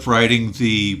ends up writing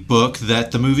the book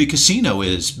that the movie Casino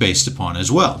is based upon as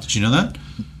well. Did you know that?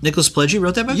 Nicholas Pileggi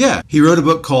wrote that book? Yeah. He wrote a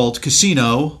book called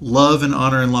Casino, Love and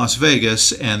Honor in Las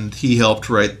Vegas, and he helped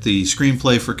write the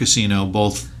screenplay for Casino,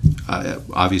 both,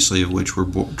 obviously, of which were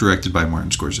directed by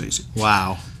Martin Scorsese.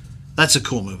 Wow. That's a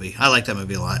cool movie. I like that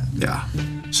movie a lot. Yeah.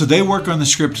 So they work on the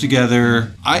script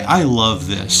together. I love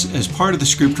this. As part of the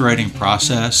script writing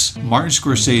process, Martin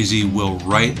Scorsese will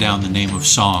write down the name of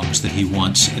songs that he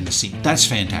wants in the scene. That's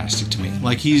fantastic to me.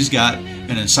 Like, he's got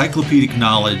an encyclopedic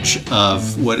knowledge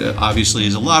of what obviously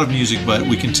is a lot of music, but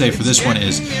we can say for this one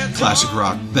is classic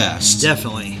rock best.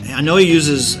 Definitely. I know he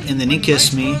uses And Then He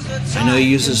Kissed Me. I know he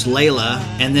uses Layla.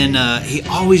 And then he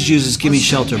always uses Gimme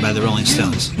Shelter by the Rolling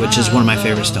Stones, which is one of my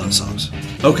favorite Stones songs.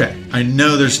 Okay, I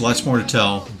know there's lots more to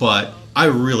tell, but I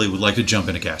really would like to jump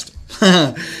into casting.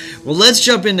 Well, let's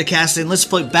jump into casting. Let's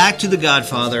flip back to The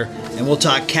Godfather, and we'll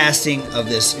talk casting of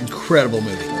this incredible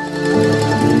movie.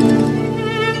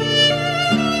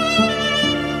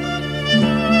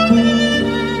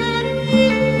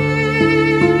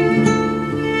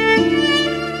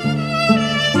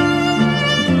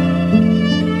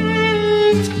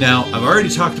 Now, I've already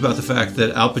talked about the fact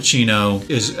that Al Pacino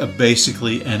is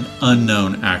basically an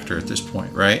unknown actor at this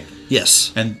point, right?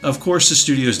 Yes. And of course the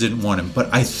studios didn't want him,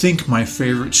 but I think my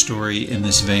favorite story in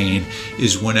this vein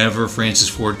is whenever Francis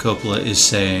Ford Coppola is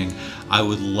saying, I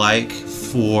would like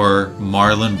for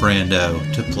Marlon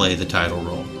Brando to play the title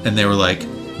role. And they were like,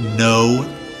 no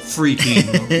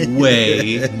freaking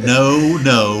way. No.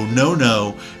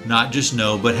 Not just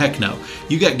no, but heck no.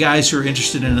 You got guys who are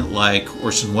interested in it like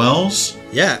Orson Welles.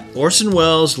 Yeah, Orson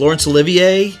Welles, Laurence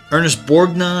Olivier, Ernest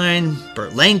Borgnine,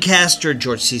 Burt Lancaster,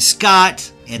 George C.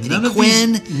 Scott, Anthony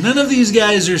Quinn. None of these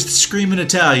guys are screaming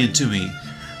Italian to me.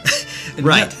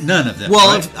 Right. None of them.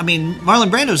 Well, right? Marlon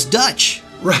Brando's Dutch.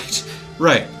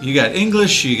 Right. You got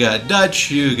English, you got Dutch,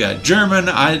 you got German.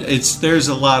 There's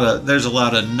a lot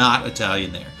of not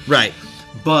Italian there. Right.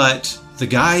 But the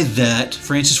guy that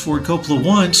Francis Ford Coppola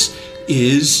wants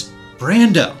is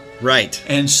Brando. Right.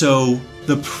 And so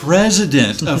the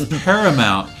president of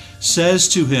Paramount says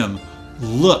to him,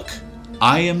 look,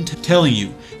 I am telling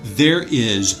you, there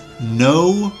is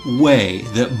no way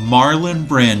that Marlon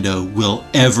Brando will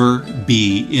ever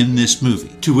be in this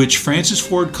movie. To which Francis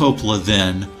Ford Coppola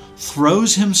then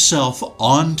throws himself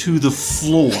onto the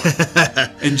floor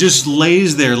and just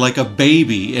lays there like a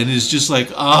baby and is just like,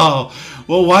 oh,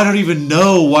 well, I don't even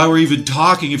know why we're even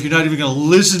talking if you're not even going to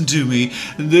listen to me,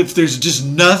 and if there's just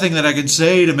nothing that I can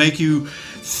say to make you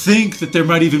think that there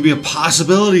might even be a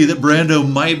possibility that Brando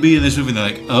might be in this movie. And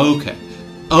they're like,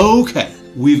 okay,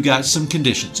 we've got some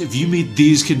conditions. If you meet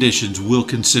these conditions, we'll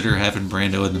consider having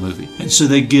Brando in the movie. And so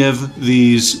they give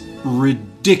these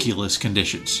ridiculous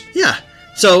conditions. Yeah.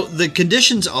 So the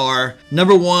conditions are,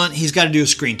 number one, he's got to do a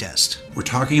screen test. We're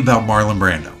talking about Marlon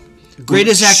Brando.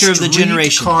 Greatest actor of the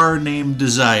generation. Car named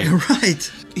Desire.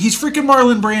 Right. He's freaking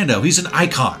Marlon Brando. He's an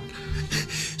icon.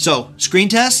 So, screen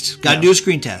test, got to do a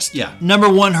screen test. Yeah. Number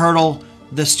one hurdle,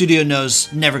 the studio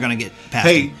knows never going to get past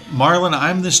it. Hey, Marlon,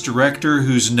 I'm this director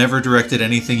who's never directed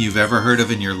anything you've ever heard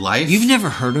of in your life. You've never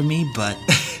heard of me, but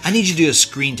I need you to do a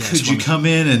screen test. Could you come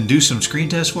in and do some screen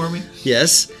tests for me?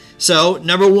 Yes. So,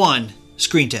 number one,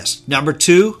 screen test. Number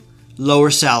two,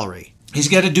 lower salary. He's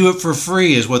got to do it for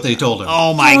free, is what they told him.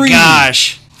 Oh my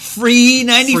gosh. Free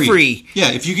 90 free.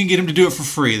 Yeah, if you can get him to do it for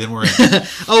free, then we're in.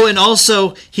 Oh, and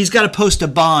also, he's got to post a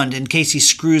bond in case he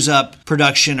screws up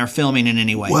production or filming in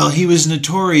any way. Well, he was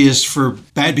notorious for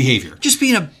bad behavior. Just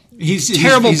being a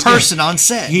terrible person on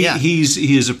set. He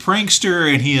is a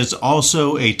prankster, and he is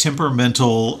also a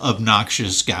temperamental,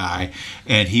 obnoxious guy,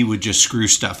 and he would just screw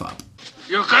stuff up.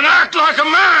 You can act like a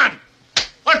man!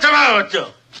 What's the matter with you?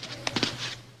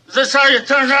 Is this how you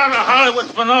turn out a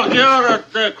Hollywood Pinocchio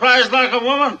that cries like a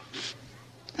woman?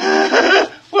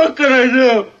 What can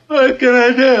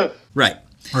I do? Right.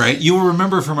 You will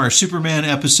remember from our Superman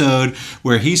episode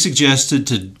where he suggested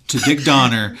to Dick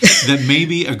Donner that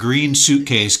maybe a green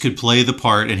suitcase could play the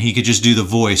part and he could just do the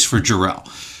voice for Jor-El.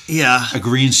 Yeah. A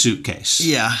green suitcase.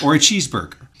 Yeah. Or a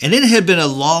cheeseburger. And it had been a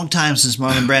long time since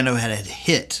Marlon Brando had a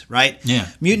hit, right? Yeah.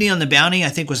 Mutiny on the Bounty, I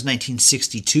think, was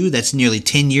 1962. That's nearly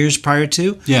 10 years prior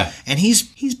to. Yeah. And he's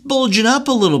bulging up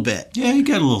a little bit. Yeah, he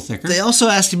got a little thicker. They also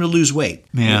asked him to lose weight.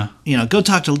 Yeah. You know, go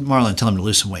talk to Marlon and tell him to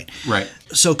lose some weight. Right.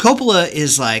 So Coppola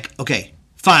is like, okay,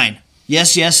 fine.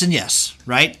 Yes, and yes,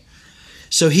 right?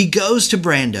 So he goes to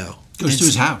Brando. Goes to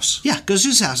his house. Yeah, goes to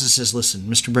his house and says, listen,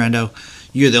 Mr. Brando,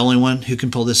 you're the only one who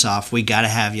can pull this off. We got to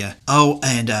have you. Oh,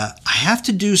 and I have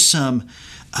to do some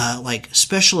like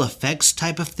special effects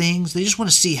type of things. They just want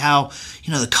to see how,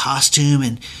 the costume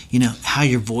and, how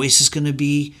your voice is going to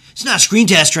be. It's not a screen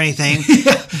test or anything.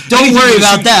 Don't worry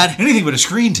about that. Anything but a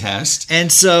screen test.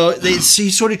 And so he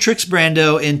sort of tricks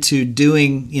Brando into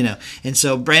doing, and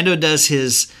so Brando does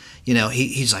his,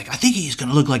 he's like, I think he's going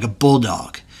to look like a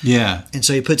bulldog. Yeah. And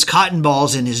so he puts cotton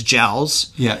balls in his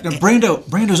jowls. Yeah. Now,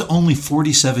 Brando's only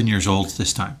 47 years old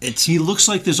this time. He looks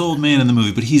like this old man in the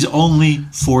movie, but he's only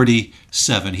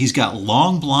 47. He's got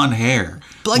long blonde hair.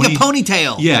 Like a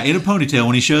ponytail. Yeah, in a ponytail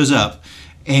when he shows up.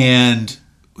 And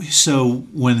so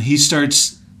when he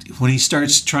starts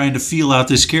trying to feel out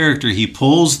this character, he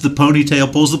pulls the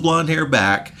ponytail, pulls the blonde hair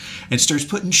back, and starts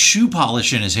putting shoe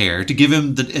polish in his hair to give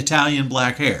him the Italian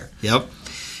black hair. Yep.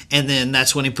 And then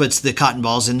that's when he puts the cotton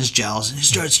balls in his jowls and he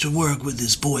starts to work with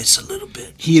his voice a little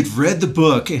bit. He had read the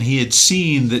book and he had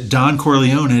seen that Don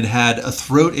Corleone had a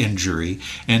throat injury.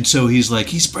 And so he's like,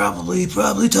 he probably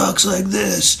talks like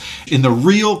this. In the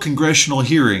real congressional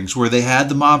hearings where they had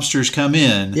the mobsters come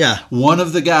in, one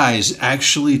of the guys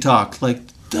actually talked like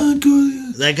Don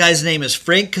Corleone. That guy's name is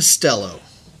Frank Costello.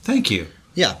 Thank you.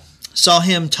 Yeah. saw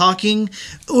him talking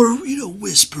or,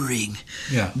 whispering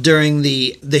during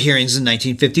the hearings in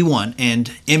 1951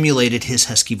 and emulated his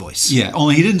husky voice. Yeah,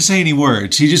 only he didn't say any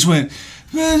words. He just went...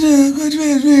 If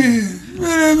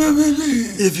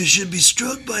you should be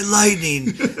struck by lightning,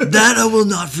 that I will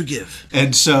not forgive.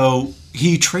 And so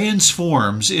he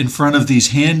transforms in front of these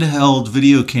handheld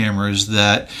video cameras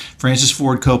that Francis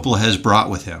Ford Coppola has brought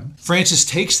with him. Francis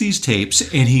takes these tapes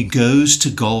and he goes to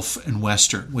Gulf and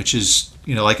Western, which is,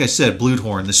 like I said,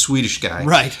 Bludhorn, the Swedish guy.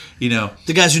 Right.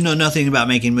 The guys who know nothing about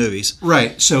making movies.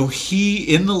 Right. So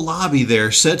he, in the lobby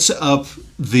there, sets up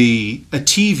a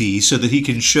TV so that he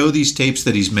can show these tapes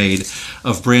that he's made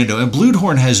of Brando. And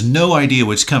Bludhorn has no idea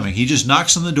what's coming. He just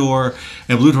knocks on the door,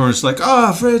 and Bludhorn's like,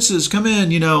 Francis, come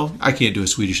in. I can't do a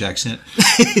Swedish accent.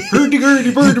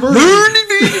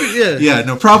 Yeah,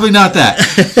 no, probably not that.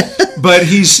 But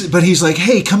he's like,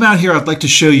 hey, come out here. I'd like to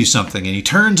show you something. And he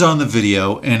turns on the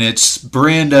video, and it's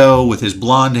Brando with his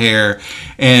blonde hair.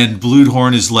 And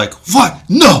Bludhorn is like, what?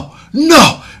 No,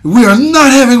 we are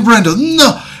not having Brando.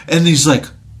 No. And he's like,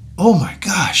 oh my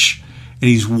gosh. And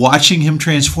he's watching him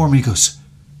transform. And he goes,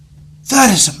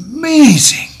 that is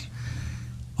amazing.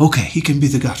 Okay, he can be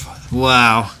the Godfather.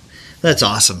 Wow. That's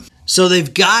awesome. So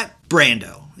they've got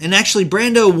Brando. And actually,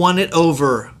 Brando won it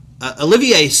over.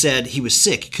 Olivier said he was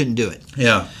sick. He couldn't do it.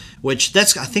 Yeah. Which I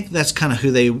think that's kind of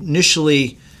who they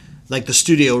initially, the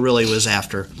studio really was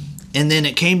after. And then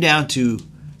it came down to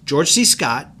George C.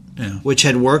 Scott, which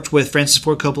had worked with Francis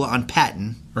Ford Coppola on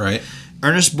Patton. Right.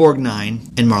 Ernest Borgnine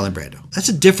and Marlon Brando. That's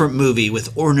a different movie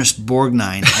with Ernest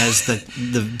Borgnine as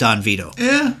the Don Vito.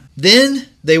 Yeah. Then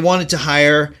they wanted to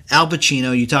hire Al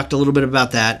Pacino. You talked a little bit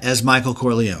about that as Michael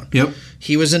Corleone. Yep.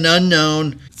 He was an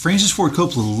unknown. Francis Ford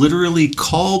Coppola literally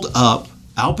called up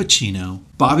Al Pacino,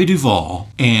 Bobby Duvall,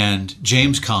 and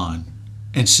James Caan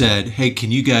and said, hey,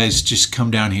 can you guys just come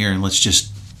down here and let's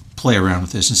just play around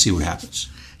with this and see what happens.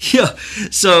 Yeah,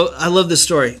 so I love this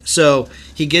story. So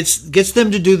he gets them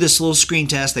to do this little screen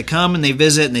test. They come and they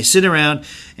visit and they sit around,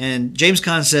 and James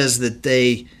Caan says that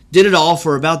they did it all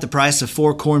for about the price of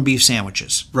 4 corned beef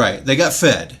sandwiches. Right, they got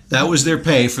fed. That was their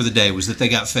pay for the day, was that they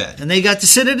got fed. And they got to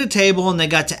sit at a table and they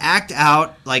got to act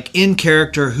out, in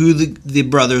character, who the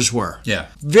brothers were. Yeah.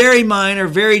 Very minor,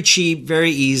 very cheap,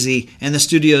 very easy, and the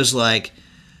studio's like,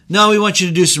 no, we want you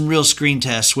to do some real screen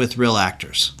tests with real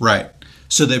actors. Right.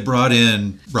 So they brought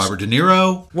in Robert De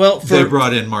Niro. They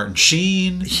brought in Martin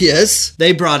Sheen. Yes.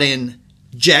 They brought in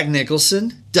Jack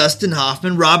Nicholson, Dustin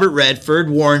Hoffman, Robert Redford,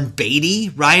 Warren Beatty,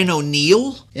 Ryan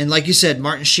O'Neal, and like you said,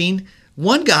 Martin Sheen.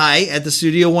 One guy at the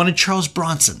studio wanted Charles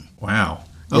Bronson. Wow.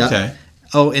 Okay. Yep.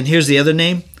 Oh, and here's the other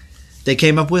name they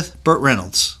came up with, Burt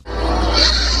Reynolds.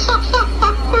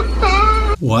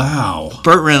 Wow.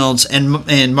 Burt Reynolds, and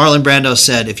Marlon Brando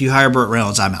said, if you hire Burt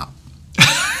Reynolds, I'm out.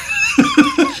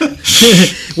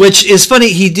 Which is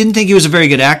funny. He didn't think he was a very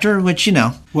good actor, which,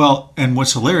 Well, and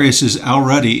what's hilarious is Al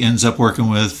Ruddy ends up working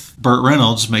with Burt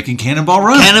Reynolds making Cannonball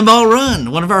Run. Cannonball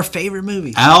Run, one of our favorite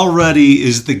movies. Al Ruddy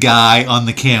is the guy on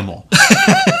the camel.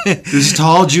 This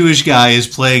tall Jewish guy is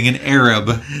playing an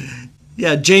Arab.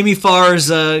 Yeah, Jamie Farr's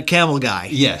camel guy.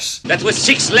 Yes. That was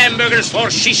 6 lamb burgers, 4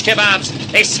 shish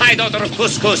kebabs, a side order of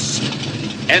couscous,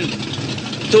 and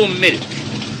 2 milk.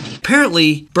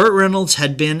 Apparently, Burt Reynolds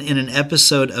had been in an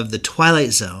episode of The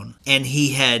Twilight Zone, and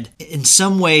he had in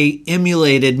some way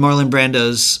emulated Marlon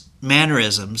Brando's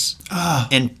mannerisms,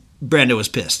 and Brando was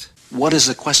pissed. What is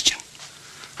the question?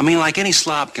 I mean, like any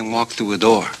slob can walk through a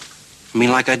door. I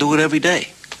mean, like I do it every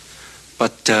day.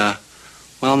 But,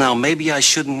 well, now, maybe I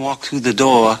shouldn't walk through the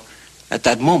door at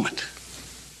that moment.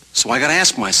 So I gotta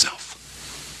ask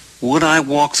myself, would I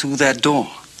walk through that door?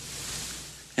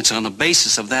 It's on the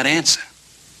basis of that answer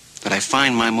that I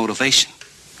find my motivation.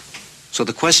 So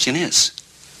the question is,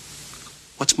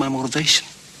 what's my motivation?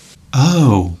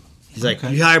 Oh. He's like,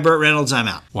 you hire Burt Reynolds, I'm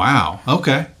out. Wow.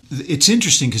 Okay. It's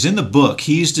interesting because in the book,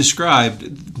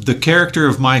 the character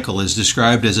of Michael is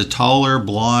described as a taller,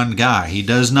 blonde guy. He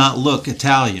does not look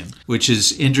Italian, which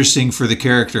is interesting for the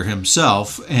character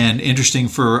himself and interesting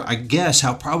for, I guess,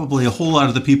 how probably a whole lot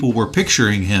of the people were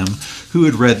picturing him who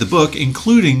had read the book,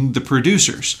 including the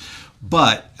producers.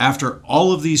 But after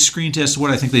all of these screen tests,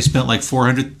 I think they spent like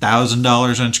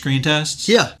 $400,000 on screen tests?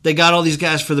 Yeah, they got all these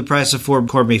guys for the price of 4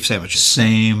 corned beef sandwiches.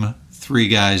 Same 3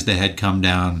 guys that had come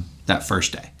down that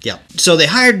first day. Yeah. So they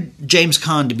hired James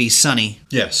Caan to be Sonny.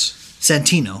 Yes.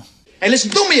 Santino. Hey,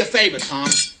 listen, do me a favor, Tom.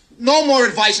 No more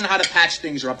advice on how to patch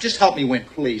things up. Just help me win,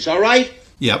 please, all right?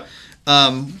 Yep.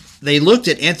 They looked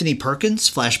at Anthony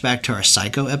Perkins, flashback to our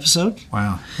Psycho episode.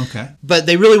 Wow, okay. But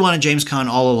they really wanted James Caan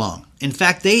all along. In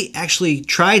fact, they actually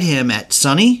tried him at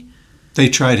Sonny, They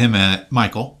tried him at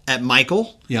Michael. At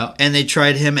Michael. Yeah. And they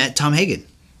tried him at Tom Hagen.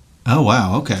 Oh,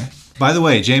 wow. Okay. By the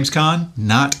way, James Caan,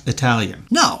 not Italian.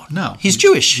 No. No. He's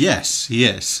Jewish. Yes, he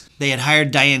is. They had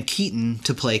hired Diane Keaton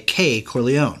to play Kay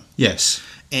Corleone. Yes.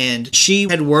 And she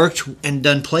had worked and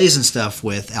done plays and stuff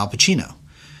with Al Pacino.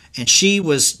 And she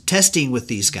was testing with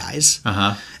these guys.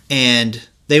 Uh-huh. And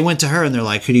they went to her and they're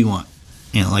like, who do you want?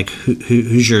 You know, like,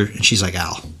 who's your... And she's like,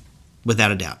 Al.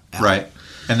 Without a doubt. Al. Right.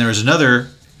 And there was another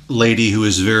lady who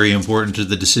was very important to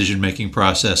the decision-making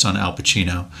process on Al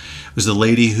Pacino. It was the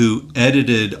lady who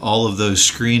edited all of those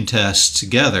screen tests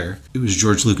together. It was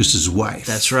George Lucas's wife.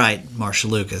 That's right, Marcia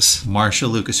Lucas. Marcia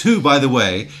Lucas, who, by the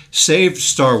way, saved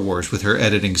Star Wars with her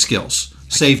editing skills.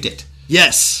 Saved it.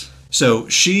 Yes. So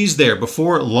she's there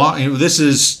before long. This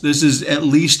is at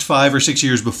least 5 or 6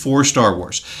 years before Star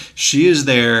Wars. She is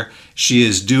there. She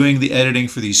is doing the editing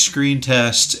for these screen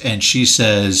tests, and she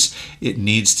says it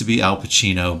needs to be Al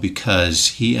Pacino because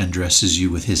he undresses you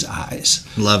with his eyes.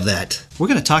 Love that. We're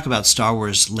going to talk about Star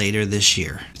Wars later this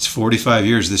year. It's 45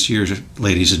 years this year,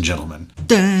 ladies and gentlemen.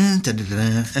 Dun, dun, dun,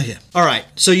 dun. Okay. All right.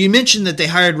 So you mentioned that they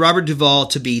hired Robert Duvall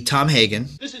to be Tom Hagen.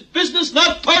 This is business,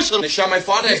 not personal. They shot my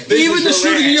father. That's business. Even the or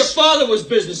shooting of your ass. father was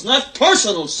business, not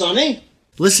personal, Sonny.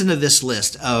 Listen to this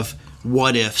list of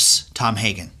what ifs Tom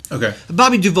Hagen. Okay.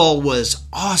 Bobby Duvall was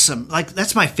awesome. Like,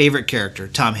 that's my favorite character,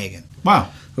 Tom Hagen. Wow.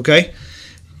 Okay?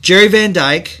 Jerry Van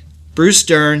Dyke, Bruce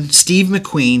Dern, Steve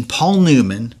McQueen, Paul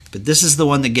Newman, but this is the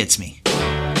one that gets me.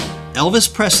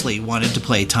 Elvis Presley wanted to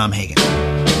play Tom Hagen.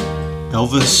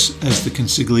 Elvis as the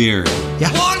consigliere. Yeah.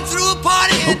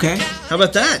 Okay. How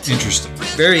about that? Interesting.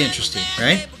 Very interesting,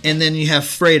 right? And then you have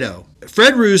Fredo.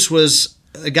 Fred Roos was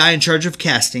a guy in charge of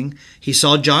casting. He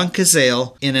saw John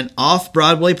Cazale in an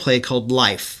off-Broadway play called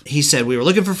Life. He said, we were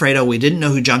looking for Fredo. We didn't know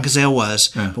who John Cazale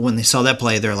was. Yeah. But when they saw that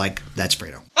play, they're like, that's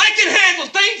Fredo. I can handle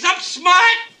things. I'm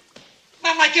smart.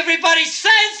 Not like everybody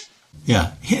says.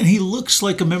 Yeah, and he looks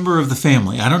like a member of the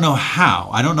family. I don't know how.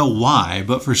 I don't know why,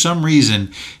 but for some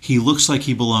reason, he looks like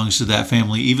he belongs to that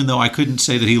family, even though I couldn't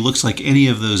say that he looks like any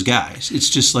of those guys. It's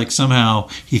just like somehow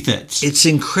he fits. It's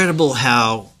incredible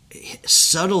how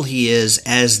subtle he is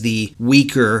as the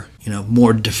weaker,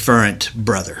 more deferent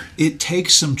brother. It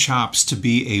takes some chops to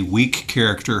be a weak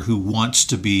character who wants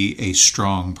to be a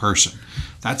strong person.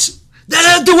 That's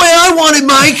the way I want it,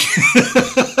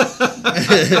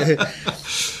 Mike!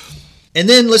 And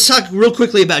then let's talk real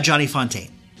quickly about Johnny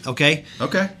Fontaine, okay?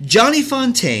 Okay. Johnny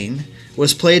Fontaine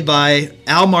was played by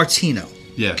Al Martino.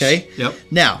 Yes. Okay? Yep.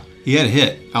 Now, he had a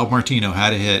hit. Al Martino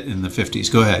had a hit in the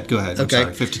 50s. Go ahead. I'm Okay.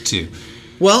 sorry, 52.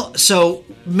 well, so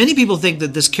many people think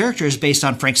that this character is based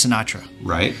on Frank Sinatra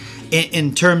Right?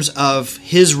 in terms of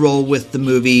his role with the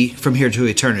movie From Here to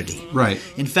Eternity. Right.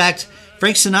 In fact,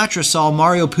 Frank Sinatra saw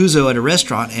Mario Puzo at a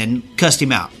restaurant and cussed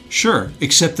him out. Sure,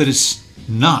 except that it's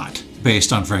not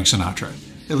based on Frank Sinatra.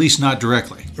 At least not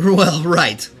directly. Well,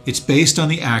 right. It's based on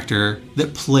the actor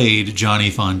that played Johnny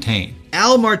Fontaine.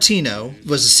 Al Martino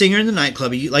was a singer in the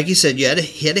nightclub. Like you said, he had a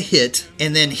hit,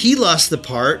 and then he lost the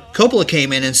part. Coppola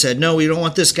came in and said, no, we don't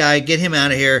want this guy. Get him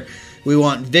out of here. We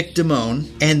want Vic Damone.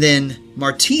 And then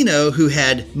Martino, who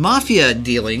had mafia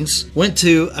dealings, went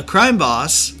to a crime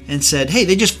boss and said, hey,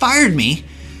 they just fired me.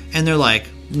 And they're like,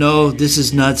 no, this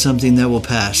is not something that will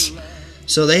pass.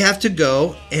 So they have to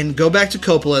go back to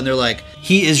Coppola, and they're like,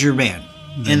 he is your man.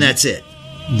 And that's it.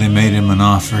 They made him an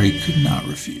offer he could not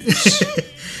refuse.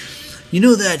 You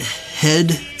know that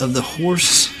head of the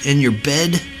horse in your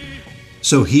bed?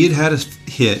 So he had a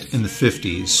hit in the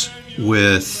 50s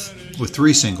with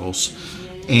 3 singles,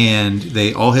 and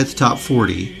they all hit the top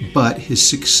 40, but his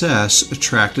success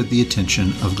attracted the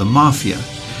attention of the Mafia.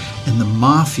 And the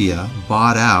Mafia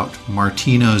bought out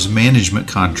Martino's management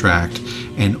contract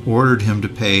and ordered him to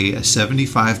pay a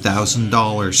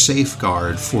 $75,000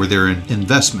 safeguard for their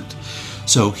investment.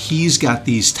 So he's got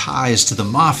these ties to the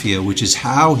Mafia, which is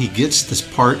how he gets this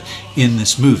part in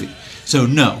this movie. So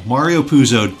no, Mario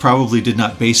Puzo probably did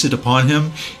not base it upon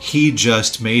him. He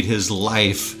just made his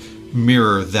life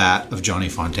mirror that of Johnny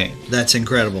Fontaine. That's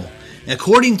incredible.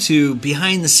 According to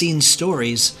behind-the-scenes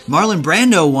stories, Marlon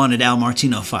Brando wanted Al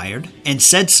Martino fired and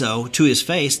said so to his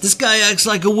face. This guy acts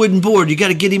like a wooden board. You got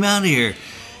to get him out of here.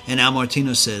 And Al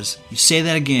Martino says, you say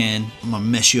that again, I'm going to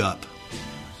mess you up.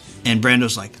 And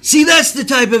Brando's like, see, that's the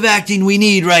type of acting we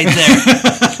need right there.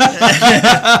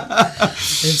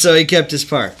 And so he kept his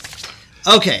part.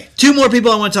 Okay, 2 more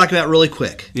people I want to talk about really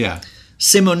quick. Yeah.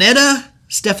 Simonetta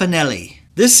Stefanelli.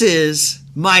 This is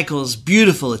Michael's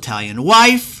beautiful Italian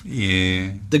wife.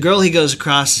 Yeah. The girl he goes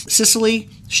across Sicily,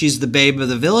 she's the babe of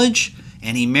the village,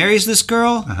 and he marries this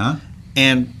girl. Uh-huh.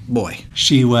 And boy.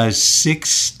 She was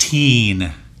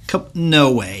 16.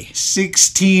 No way.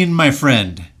 16, my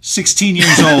friend. 16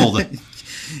 years old.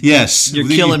 Yes. You're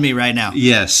killing me right now.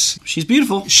 Yes. She's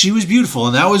beautiful. She was beautiful.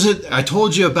 And that was it. I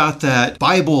told you about that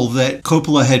Bible that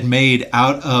Coppola had made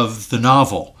out of the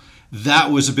novel.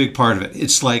 That was a big part of it.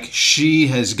 It's like she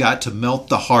has got to melt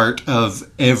the heart of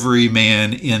every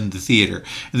man in the theater.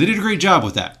 And they did a great job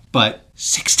with that. But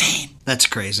 16. That's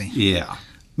crazy. Yeah.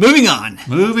 Moving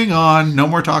on. No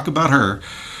more talk about her.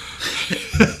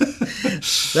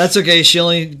 That's okay.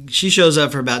 She shows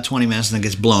up for about 20 minutes and then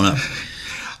gets blown up.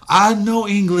 I know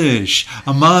English.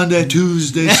 I'm Monday,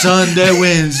 Tuesday, Sunday,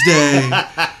 Wednesday.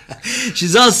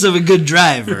 She's also a good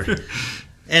driver.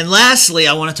 And lastly,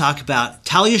 I want to talk about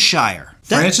Talia Shire.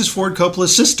 Francis Ford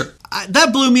Coppola's sister.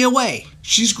 That blew me away.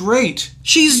 She's great.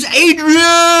 She's Adrian!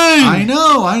 I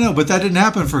know. But that didn't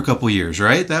happen for a couple years,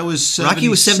 right? That was Rocky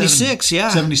was 76, yeah.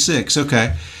 76,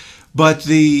 okay. But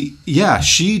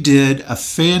she did a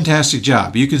fantastic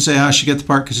job. You can say how she got the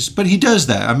part, but he does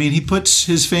that. I mean, he puts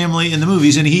his family in the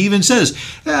movies, and he even says,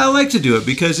 I like to do it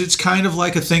because it's kind of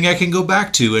like a thing I can go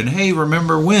back to. And hey,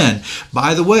 remember when?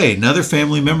 By the way, another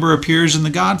family member appears in The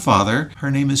Godfather.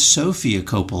 Her name is Sofia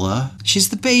Coppola. She's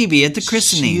the baby at the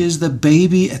christening. She is the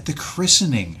baby at the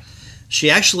christening.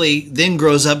 She actually then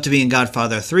grows up to be in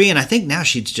Godfather 3, and I think now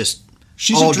she's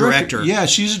all a director. Yeah,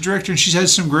 she's a director, and she's had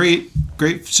some great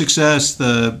success.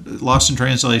 The Lost in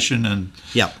Translation and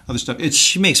other stuff.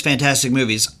 She makes fantastic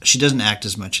movies. She doesn't act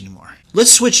as much anymore.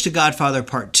 Let's switch to Godfather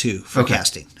Part 2 for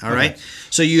casting. All right.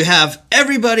 So you have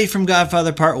everybody from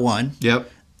Godfather Part 1.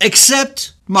 Yep.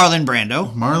 Except Marlon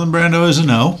Brando. Marlon Brando is a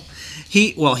no.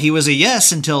 He was a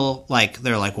yes until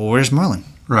they're like, well, where's Marlon?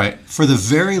 Right. For the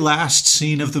very last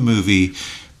scene of the movie,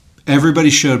 everybody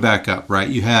showed back up, right?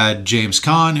 You had James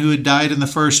Caan, who had died in the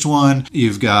first one.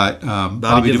 You've got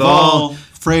Bobby Duvall,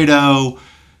 Fredo,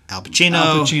 Al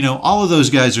Pacino. All of those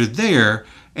guys are there.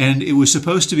 And it was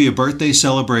supposed to be a birthday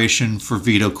celebration for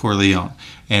Vito Corleone.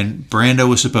 And Brando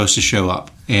was supposed to show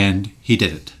up. And he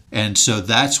didn't. And so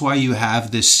that's why you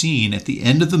have this scene at the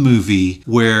end of the movie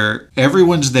where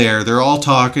everyone's there. They're all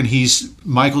talking.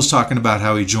 Michael's talking about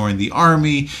how he joined the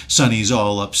army. Sonny's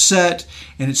all upset.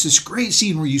 And it's this great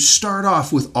scene where you start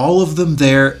off with all of them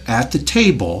there at the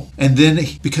table. And then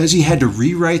because he had to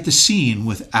rewrite the scene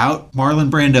without Marlon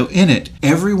Brando in it,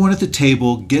 everyone at the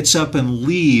table gets up and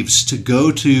leaves to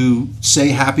go to say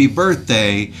happy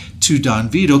birthday to Don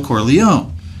Vito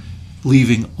Corleone,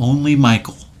 leaving only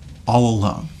Michael all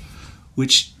alone.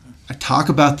 Which, I talk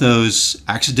about those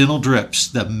accidental drips,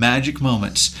 the magic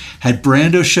moments. Had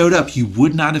Brando showed up, you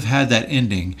would not have had that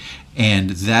ending.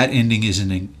 And that ending is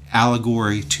an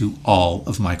allegory to all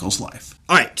of Michael's life.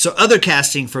 All right, so other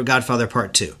casting for Godfather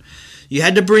Part 2. You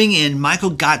had to bring in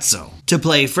Michael Gazzo to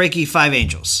play Frankie Five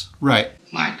Angels. Right.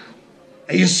 Michael,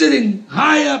 you're sitting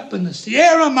high up in the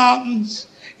Sierra Mountains,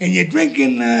 and you're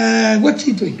drinking, what's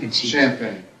he drinking?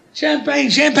 Champagne.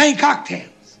 Champagne cocktails.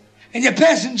 And you're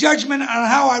passing judgment on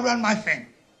how I run my family.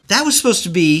 That was supposed to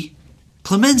be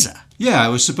Clemenza. Yeah,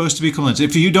 it was supposed to be Clemenza.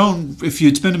 If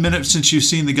it's been a minute since you've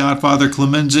seen The Godfather,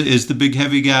 Clemenza is the big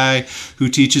heavy guy who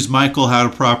teaches Michael how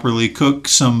to properly cook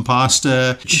some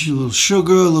pasta, a little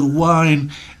sugar, a little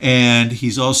wine, and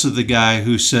he's also the guy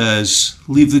who says,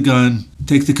 leave the gun,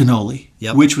 take the cannoli,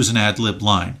 which was an ad-lib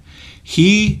line.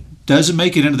 He doesn't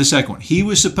make it into the second one. He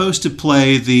was supposed to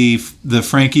play the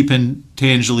Frankie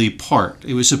Pentangeli part.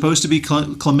 It was supposed to be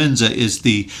Clemenza is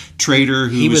the traitor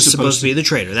who was supposed to be the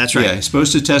traitor. That's right. Yeah, he's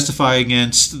supposed to testify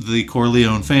against the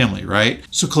Corleone family, right?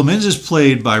 So Clemenza is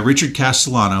played by Richard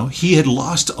Castellano. He had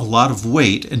lost a lot of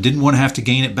weight and didn't want to have to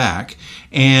gain it back.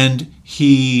 And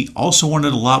he also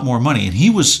wanted a lot more money. And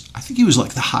I think he was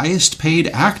like the highest paid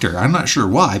actor. I'm not sure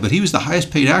why, but he was the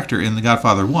highest paid actor in The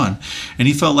Godfather 1. And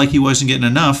he felt like he wasn't getting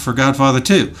enough for Godfather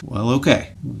 2. Well,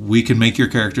 okay, we can make your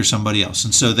character somebody else.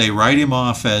 And so they write him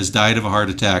off as died of a heart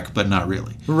attack, but not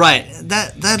really. Right.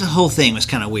 That whole thing was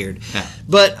kind of weird. Yeah.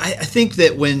 But I think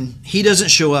that when he doesn't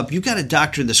show up, you've got to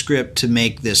doctor the script to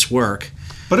make this work.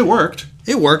 But it worked.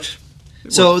 It worked.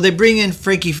 So they bring in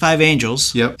Frankie Five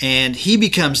Angels, yep, and he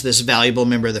becomes this valuable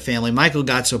member of the family. Michael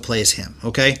Gazzo plays him,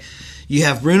 okay? You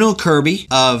have Bruno Kirby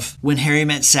of When Harry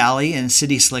Met Sally and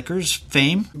City Slickers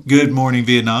fame. Good Morning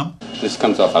Vietnam. This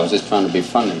comes off, I was just trying to be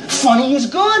funny. Funny is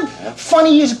good. Yeah.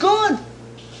 Funny is good.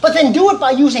 But then do it by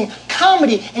using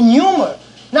comedy and humor,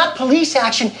 not police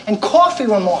action and coffee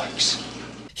remarks.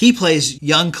 He plays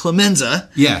young Clemenza.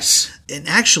 Yes. And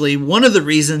actually, one of the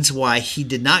reasons why he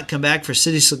did not come back for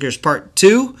City Slickers Part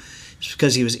 2 It's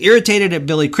because he was irritated at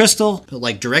Billy Crystal,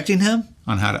 like directing him.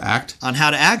 On how to act? On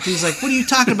how to act. He's like, what are you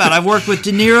talking about? I've worked with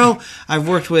De Niro. I've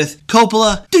worked with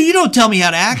Coppola. Dude, you don't tell me how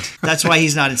to act. That's why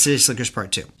he's not in City Slickers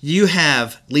Part 2. You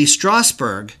have Lee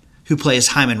Strasberg, who plays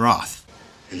Hyman Roth.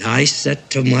 And I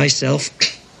said to myself,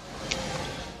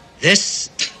 this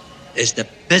is the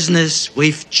business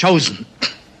we've chosen.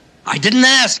 I didn't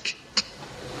ask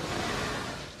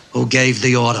who gave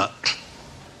the order,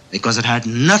 because it had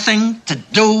nothing to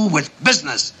do with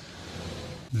business.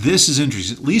 This is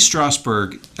interesting. Lee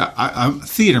Strasberg, I'm a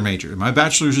theater major. My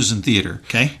bachelor's is in theater.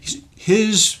 Okay.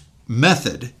 His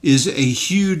method is a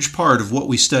huge part of what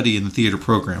we study in the theater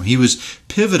program. He was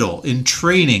pivotal in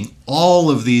training all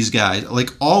of these guys,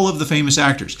 like all of the famous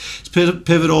actors. He's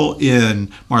pivotal in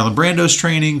Marlon Brando's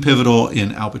training, pivotal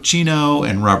in Al Pacino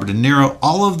and Robert De Niro.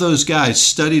 All of those guys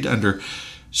studied under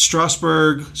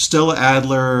Strasberg, Stella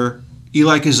Adler,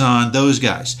 Eli Kazan, those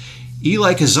guys.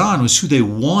 Eli Kazan was who they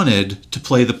wanted to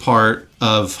play the part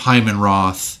of Hyman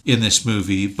Roth in this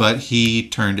movie, but he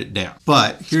turned it down.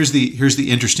 But here's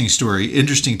the interesting story,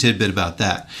 interesting tidbit about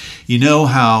that. You know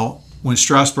how when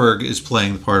Strasberg is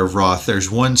playing the part of Roth, there's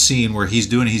one scene where he's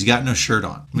got no shirt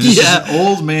on. I mean, this is an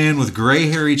old man with gray,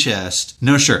 hairy chest,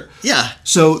 no shirt. Yeah.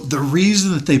 So the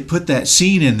reason that they put that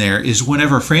scene in there is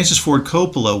whenever Francis Ford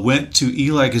Coppola went to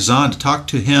Eli Kazan to talk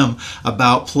to him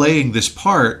about playing this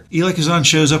part, Eli Kazan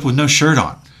shows up with no shirt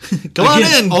on. Come on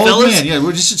in, old fellas. Man,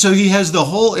 yeah. So he has the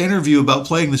whole interview about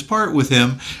playing this part with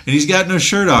him, and he's got no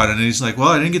shirt on, and he's like, "Well,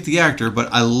 I didn't get the actor,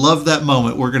 but I love that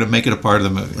moment. We're going to make it a part of the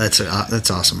movie." That's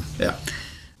awesome. Yeah.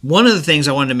 One of the things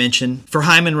I wanted to mention for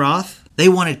Hyman Roth, they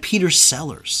wanted Peter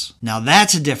Sellers. Now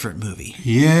that's a different movie.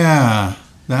 Yeah,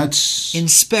 that's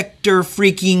Inspector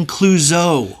freaking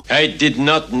Clouseau. I did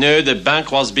not know the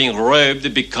bank was being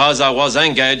robbed because I was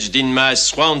engaged in my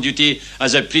sworn duty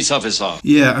as a police officer.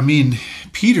 Yeah, I mean,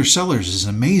 Peter Sellers is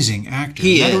an amazing actor.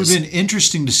 That would have been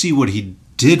interesting to see what he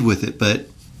did with it, but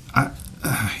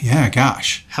yeah,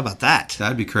 gosh. How about that?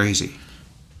 That'd be crazy.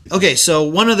 Okay, so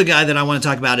one other guy that I want to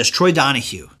talk about is Troy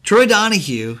Donahue. Troy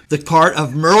Donahue, the part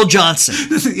of Merle Johnson.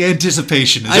 The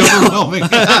anticipation is overwhelming.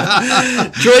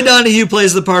 Troy Donahue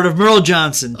plays the part of Merle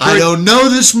Johnson. I don't know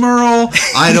this Merle.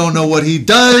 I don't know what he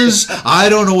does. I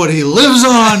don't know what he lives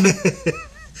on.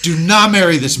 Do not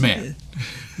marry this man.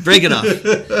 Break it off.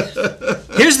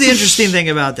 Here's the interesting thing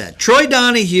about that. Troy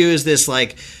Donahue is this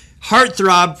like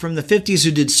heartthrob from the 50s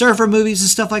who did surfer movies and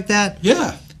stuff like that.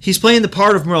 Yeah. He's playing the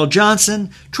part of Merle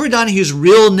Johnson. Troy Donahue's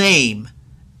real name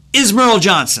is Merle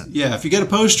Johnson. Yeah, if you get a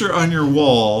poster on your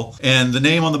wall and the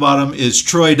name on the bottom is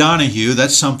Troy Donahue,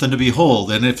 that's something to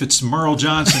behold. And if it's Merle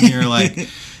Johnson, you're like,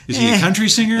 is he a country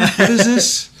singer? What is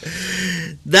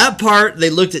this? That part, they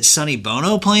looked at Sonny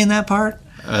Bono playing that part.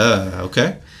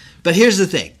 Okay. But here's the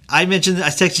thing. I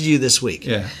texted you this week.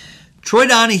 Yeah. Troy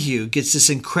Donahue gets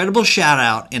this incredible shout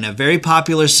out in a very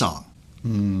popular song.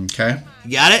 Okay.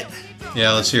 You got it?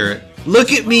 Yeah, let's hear it.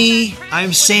 Look at me,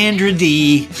 I'm Sandra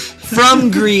Dee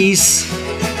from Greece.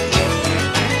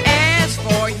 As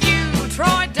for you,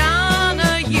 Troy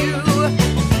Donahue,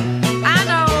 I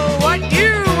know what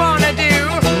you want to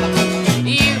do.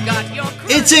 You got your...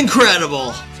 It's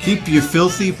incredible. Keep your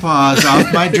filthy paws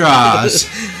off my drawers.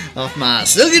 Off my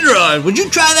silky drawers. Would you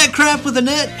try that crap with a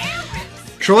net?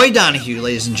 Troy Donahue,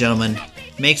 ladies and gentlemen,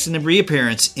 makes an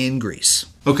reappearance in Grease.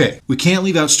 Okay, we can't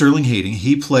leave out Sterling Hayden.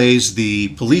 He plays the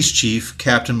police chief,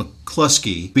 Captain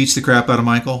McCluskey. Beats the crap out of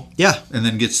Michael. Yeah. And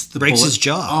then gets the breaks bullet. his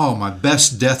jaw. Oh, my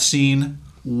best death scene.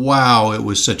 Wow, it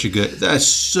was such a good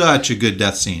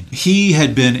death scene. He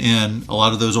had been in a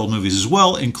lot of those old movies as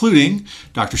well, including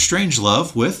Dr.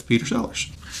 Strangelove with Peter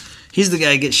Sellers. He's the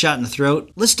guy who gets shot in the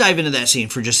throat. Let's dive into that scene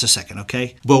for just a second,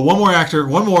 okay? But one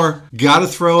more. Gotta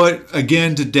throw it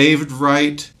again to David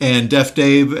Wright and Deaf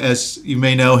Dave, as you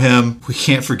may know him. We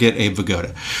can't forget Abe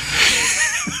Vigoda.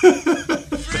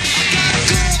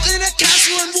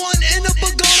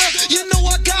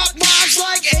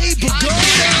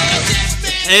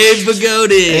 Abe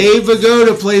Vigoda. Abe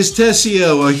Vigoda plays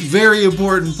Tessio, a very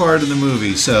important part of the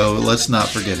movie, so let's not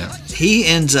forget him. He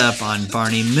ends up on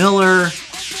Barney Miller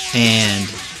and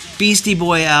Beastie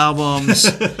Boy albums.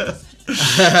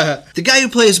 The guy who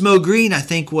plays Mo Green, I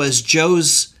think, was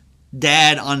Joe's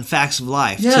dad on Facts of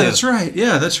Life. Yeah, too. that's right.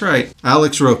 Yeah, that's right.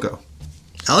 Alex Rocco.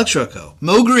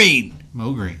 Mo Green.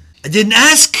 I didn't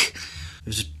ask. It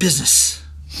was business.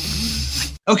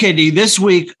 Okay, D, this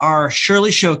week our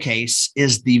Shirley Showcase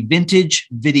is the Vintage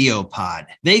Video Pod.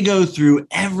 They go through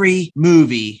every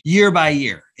movie year by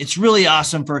year. It's really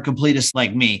awesome for a completist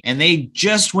like me. And they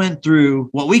just went through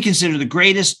what we consider the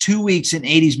greatest 2 weeks in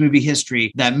 80s movie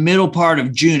history, that middle part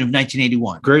of June of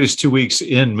 1981. Greatest 2 weeks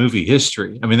in movie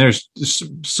history. I mean, there's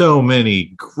so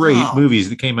many great movies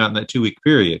that came out in that 2 week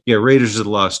period. You got Raiders of the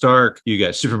Lost Ark. You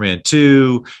got Superman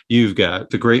 2. You've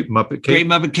got The Great Muppet Caper. Great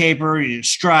Muppet Caper,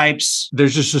 Stripes.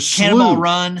 There's just a slew. Cannonball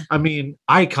Run. I mean,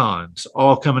 icons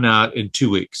all coming out in 2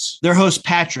 weeks. Their host,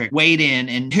 Patrick, weighed in,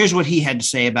 and here's what he had to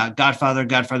say about Godfather,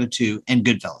 Godfather 2, and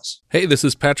Goodfellas. Hey, this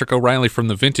is Patrick O'Reilly from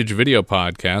the Vintage Video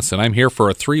Podcast, and I'm here for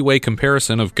a 3-way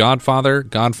comparison of Godfather,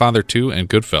 Godfather 2, and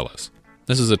Goodfellas.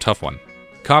 This is a tough one.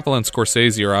 Coppola and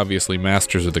Scorsese are obviously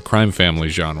masters of the crime family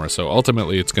genre, so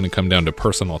ultimately it's going to come down to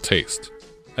personal taste.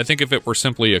 I think if it were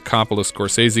simply a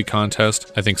Coppola-Scorsese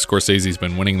contest, I think Scorsese's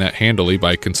been winning that handily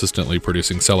by consistently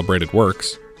producing celebrated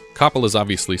works. Coppola's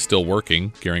obviously still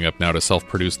working, gearing up now to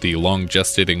self-produce the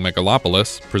long-gestating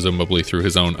Megalopolis, presumably through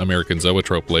his own American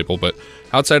Zoetrope label, but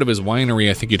outside of his winery,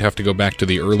 I think you'd have to go back to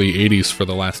the early 80s for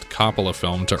the last Coppola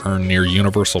film to earn near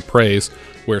universal praise,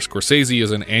 where Scorsese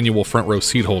is an annual front-row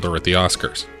seat holder at the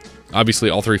Oscars. Obviously,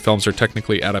 all three films are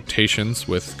technically adaptations,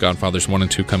 with Godfathers 1 and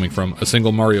 2 coming from a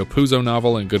single Mario Puzo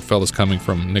novel and Goodfellas coming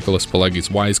from Nicholas Pileggi's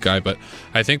Wise Guy, but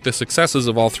I think the successes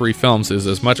of all three films is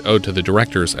as much owed to the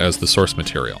directors as the source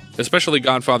material. Especially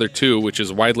Godfather 2, which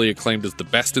is widely acclaimed as the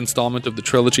best installment of the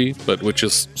trilogy, but which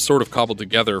is sort of cobbled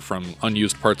together from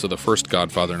unused parts of the first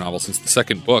Godfather novel, since the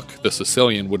second book, The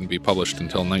Sicilian, wouldn't be published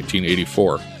until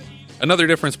 1984. Another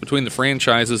difference between the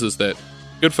franchises is that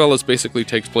Goodfellas basically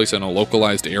takes place in a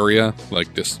localized area,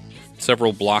 like just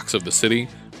several blocks of the city,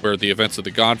 where the events of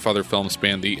the Godfather film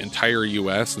span the entire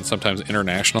US and sometimes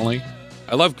internationally.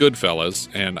 I love Goodfellas,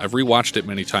 and I've rewatched it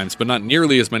many times, but not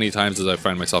nearly as many times as I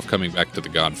find myself coming back to the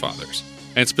Godfathers.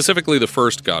 And specifically the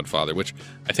first Godfather, which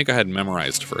I think I had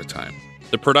memorized for a time.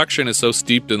 The production is so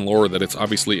steeped in lore that it's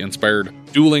obviously inspired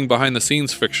dueling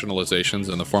behind-the-scenes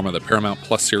fictionalizations in the form of the Paramount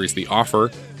Plus series The Offer,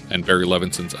 and Barry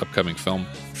Levinson's upcoming film,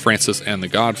 Francis and the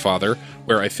Godfather,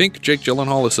 where I think Jake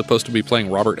Gyllenhaal is supposed to be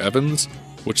playing Robert Evans,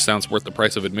 which sounds worth the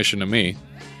price of admission to me.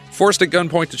 Forced at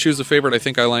gunpoint to choose a favorite, I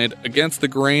think I landed against the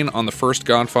grain on the first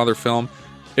Godfather film,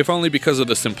 if only because of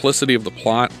the simplicity of the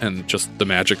plot and just the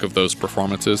magic of those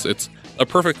performances. It's a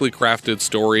perfectly crafted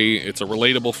story, it's a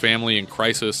relatable family in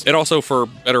crisis. It also, for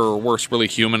better or worse, really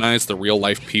humanized the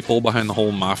real-life people behind the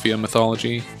whole mafia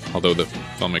mythology, although the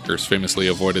filmmakers famously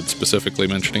avoided specifically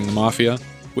mentioning the mafia.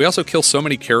 We also kill so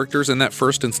many characters in that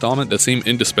first installment that seem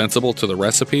indispensable to the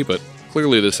recipe, but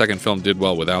clearly the second film did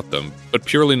well without them. But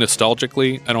purely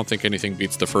nostalgically, I don't think anything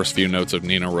beats the first few notes of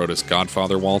Nino Rota's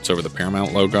Godfather waltz over the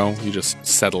Paramount logo. You just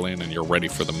settle in and you're ready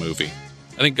for the movie.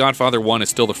 I think Godfather 1 is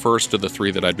still the first of the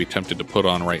three that I'd be tempted to put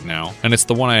on right now, and it's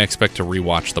the one I expect to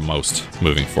rewatch the most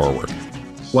moving forward.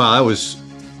 Wow, that was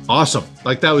awesome.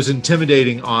 Like, that was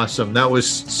intimidating awesome. That was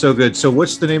so good. So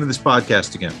what's the name of this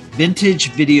podcast again?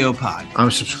 Vintage Video Pod. I'm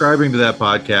subscribing to that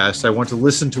podcast. I want to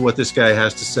listen to what this guy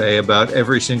has to say about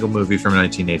every single movie from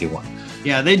 1981.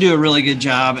 Yeah, they do a really good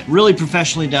job. Really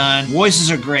professionally done.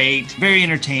 Voices are great. Very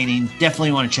entertaining.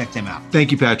 Definitely want to check them out.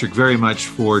 Thank you, Patrick, very much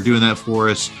for doing that for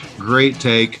us. Great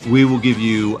take. We will give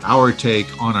you our take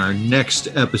on our next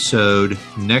episode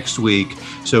next week.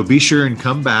 So be sure and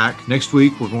come back. Next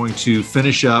week, we're going to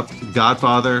finish up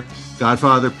Godfather,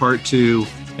 Godfather Part 2,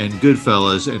 and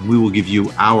Goodfellas, and we will give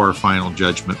you our final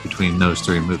judgment between those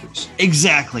three movies.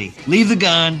 Exactly. Leave the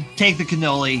gun, take the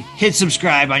cannoli, hit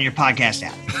subscribe on your podcast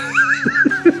app.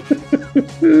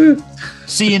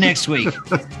 See you next week.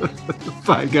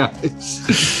 Bye,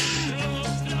 guys.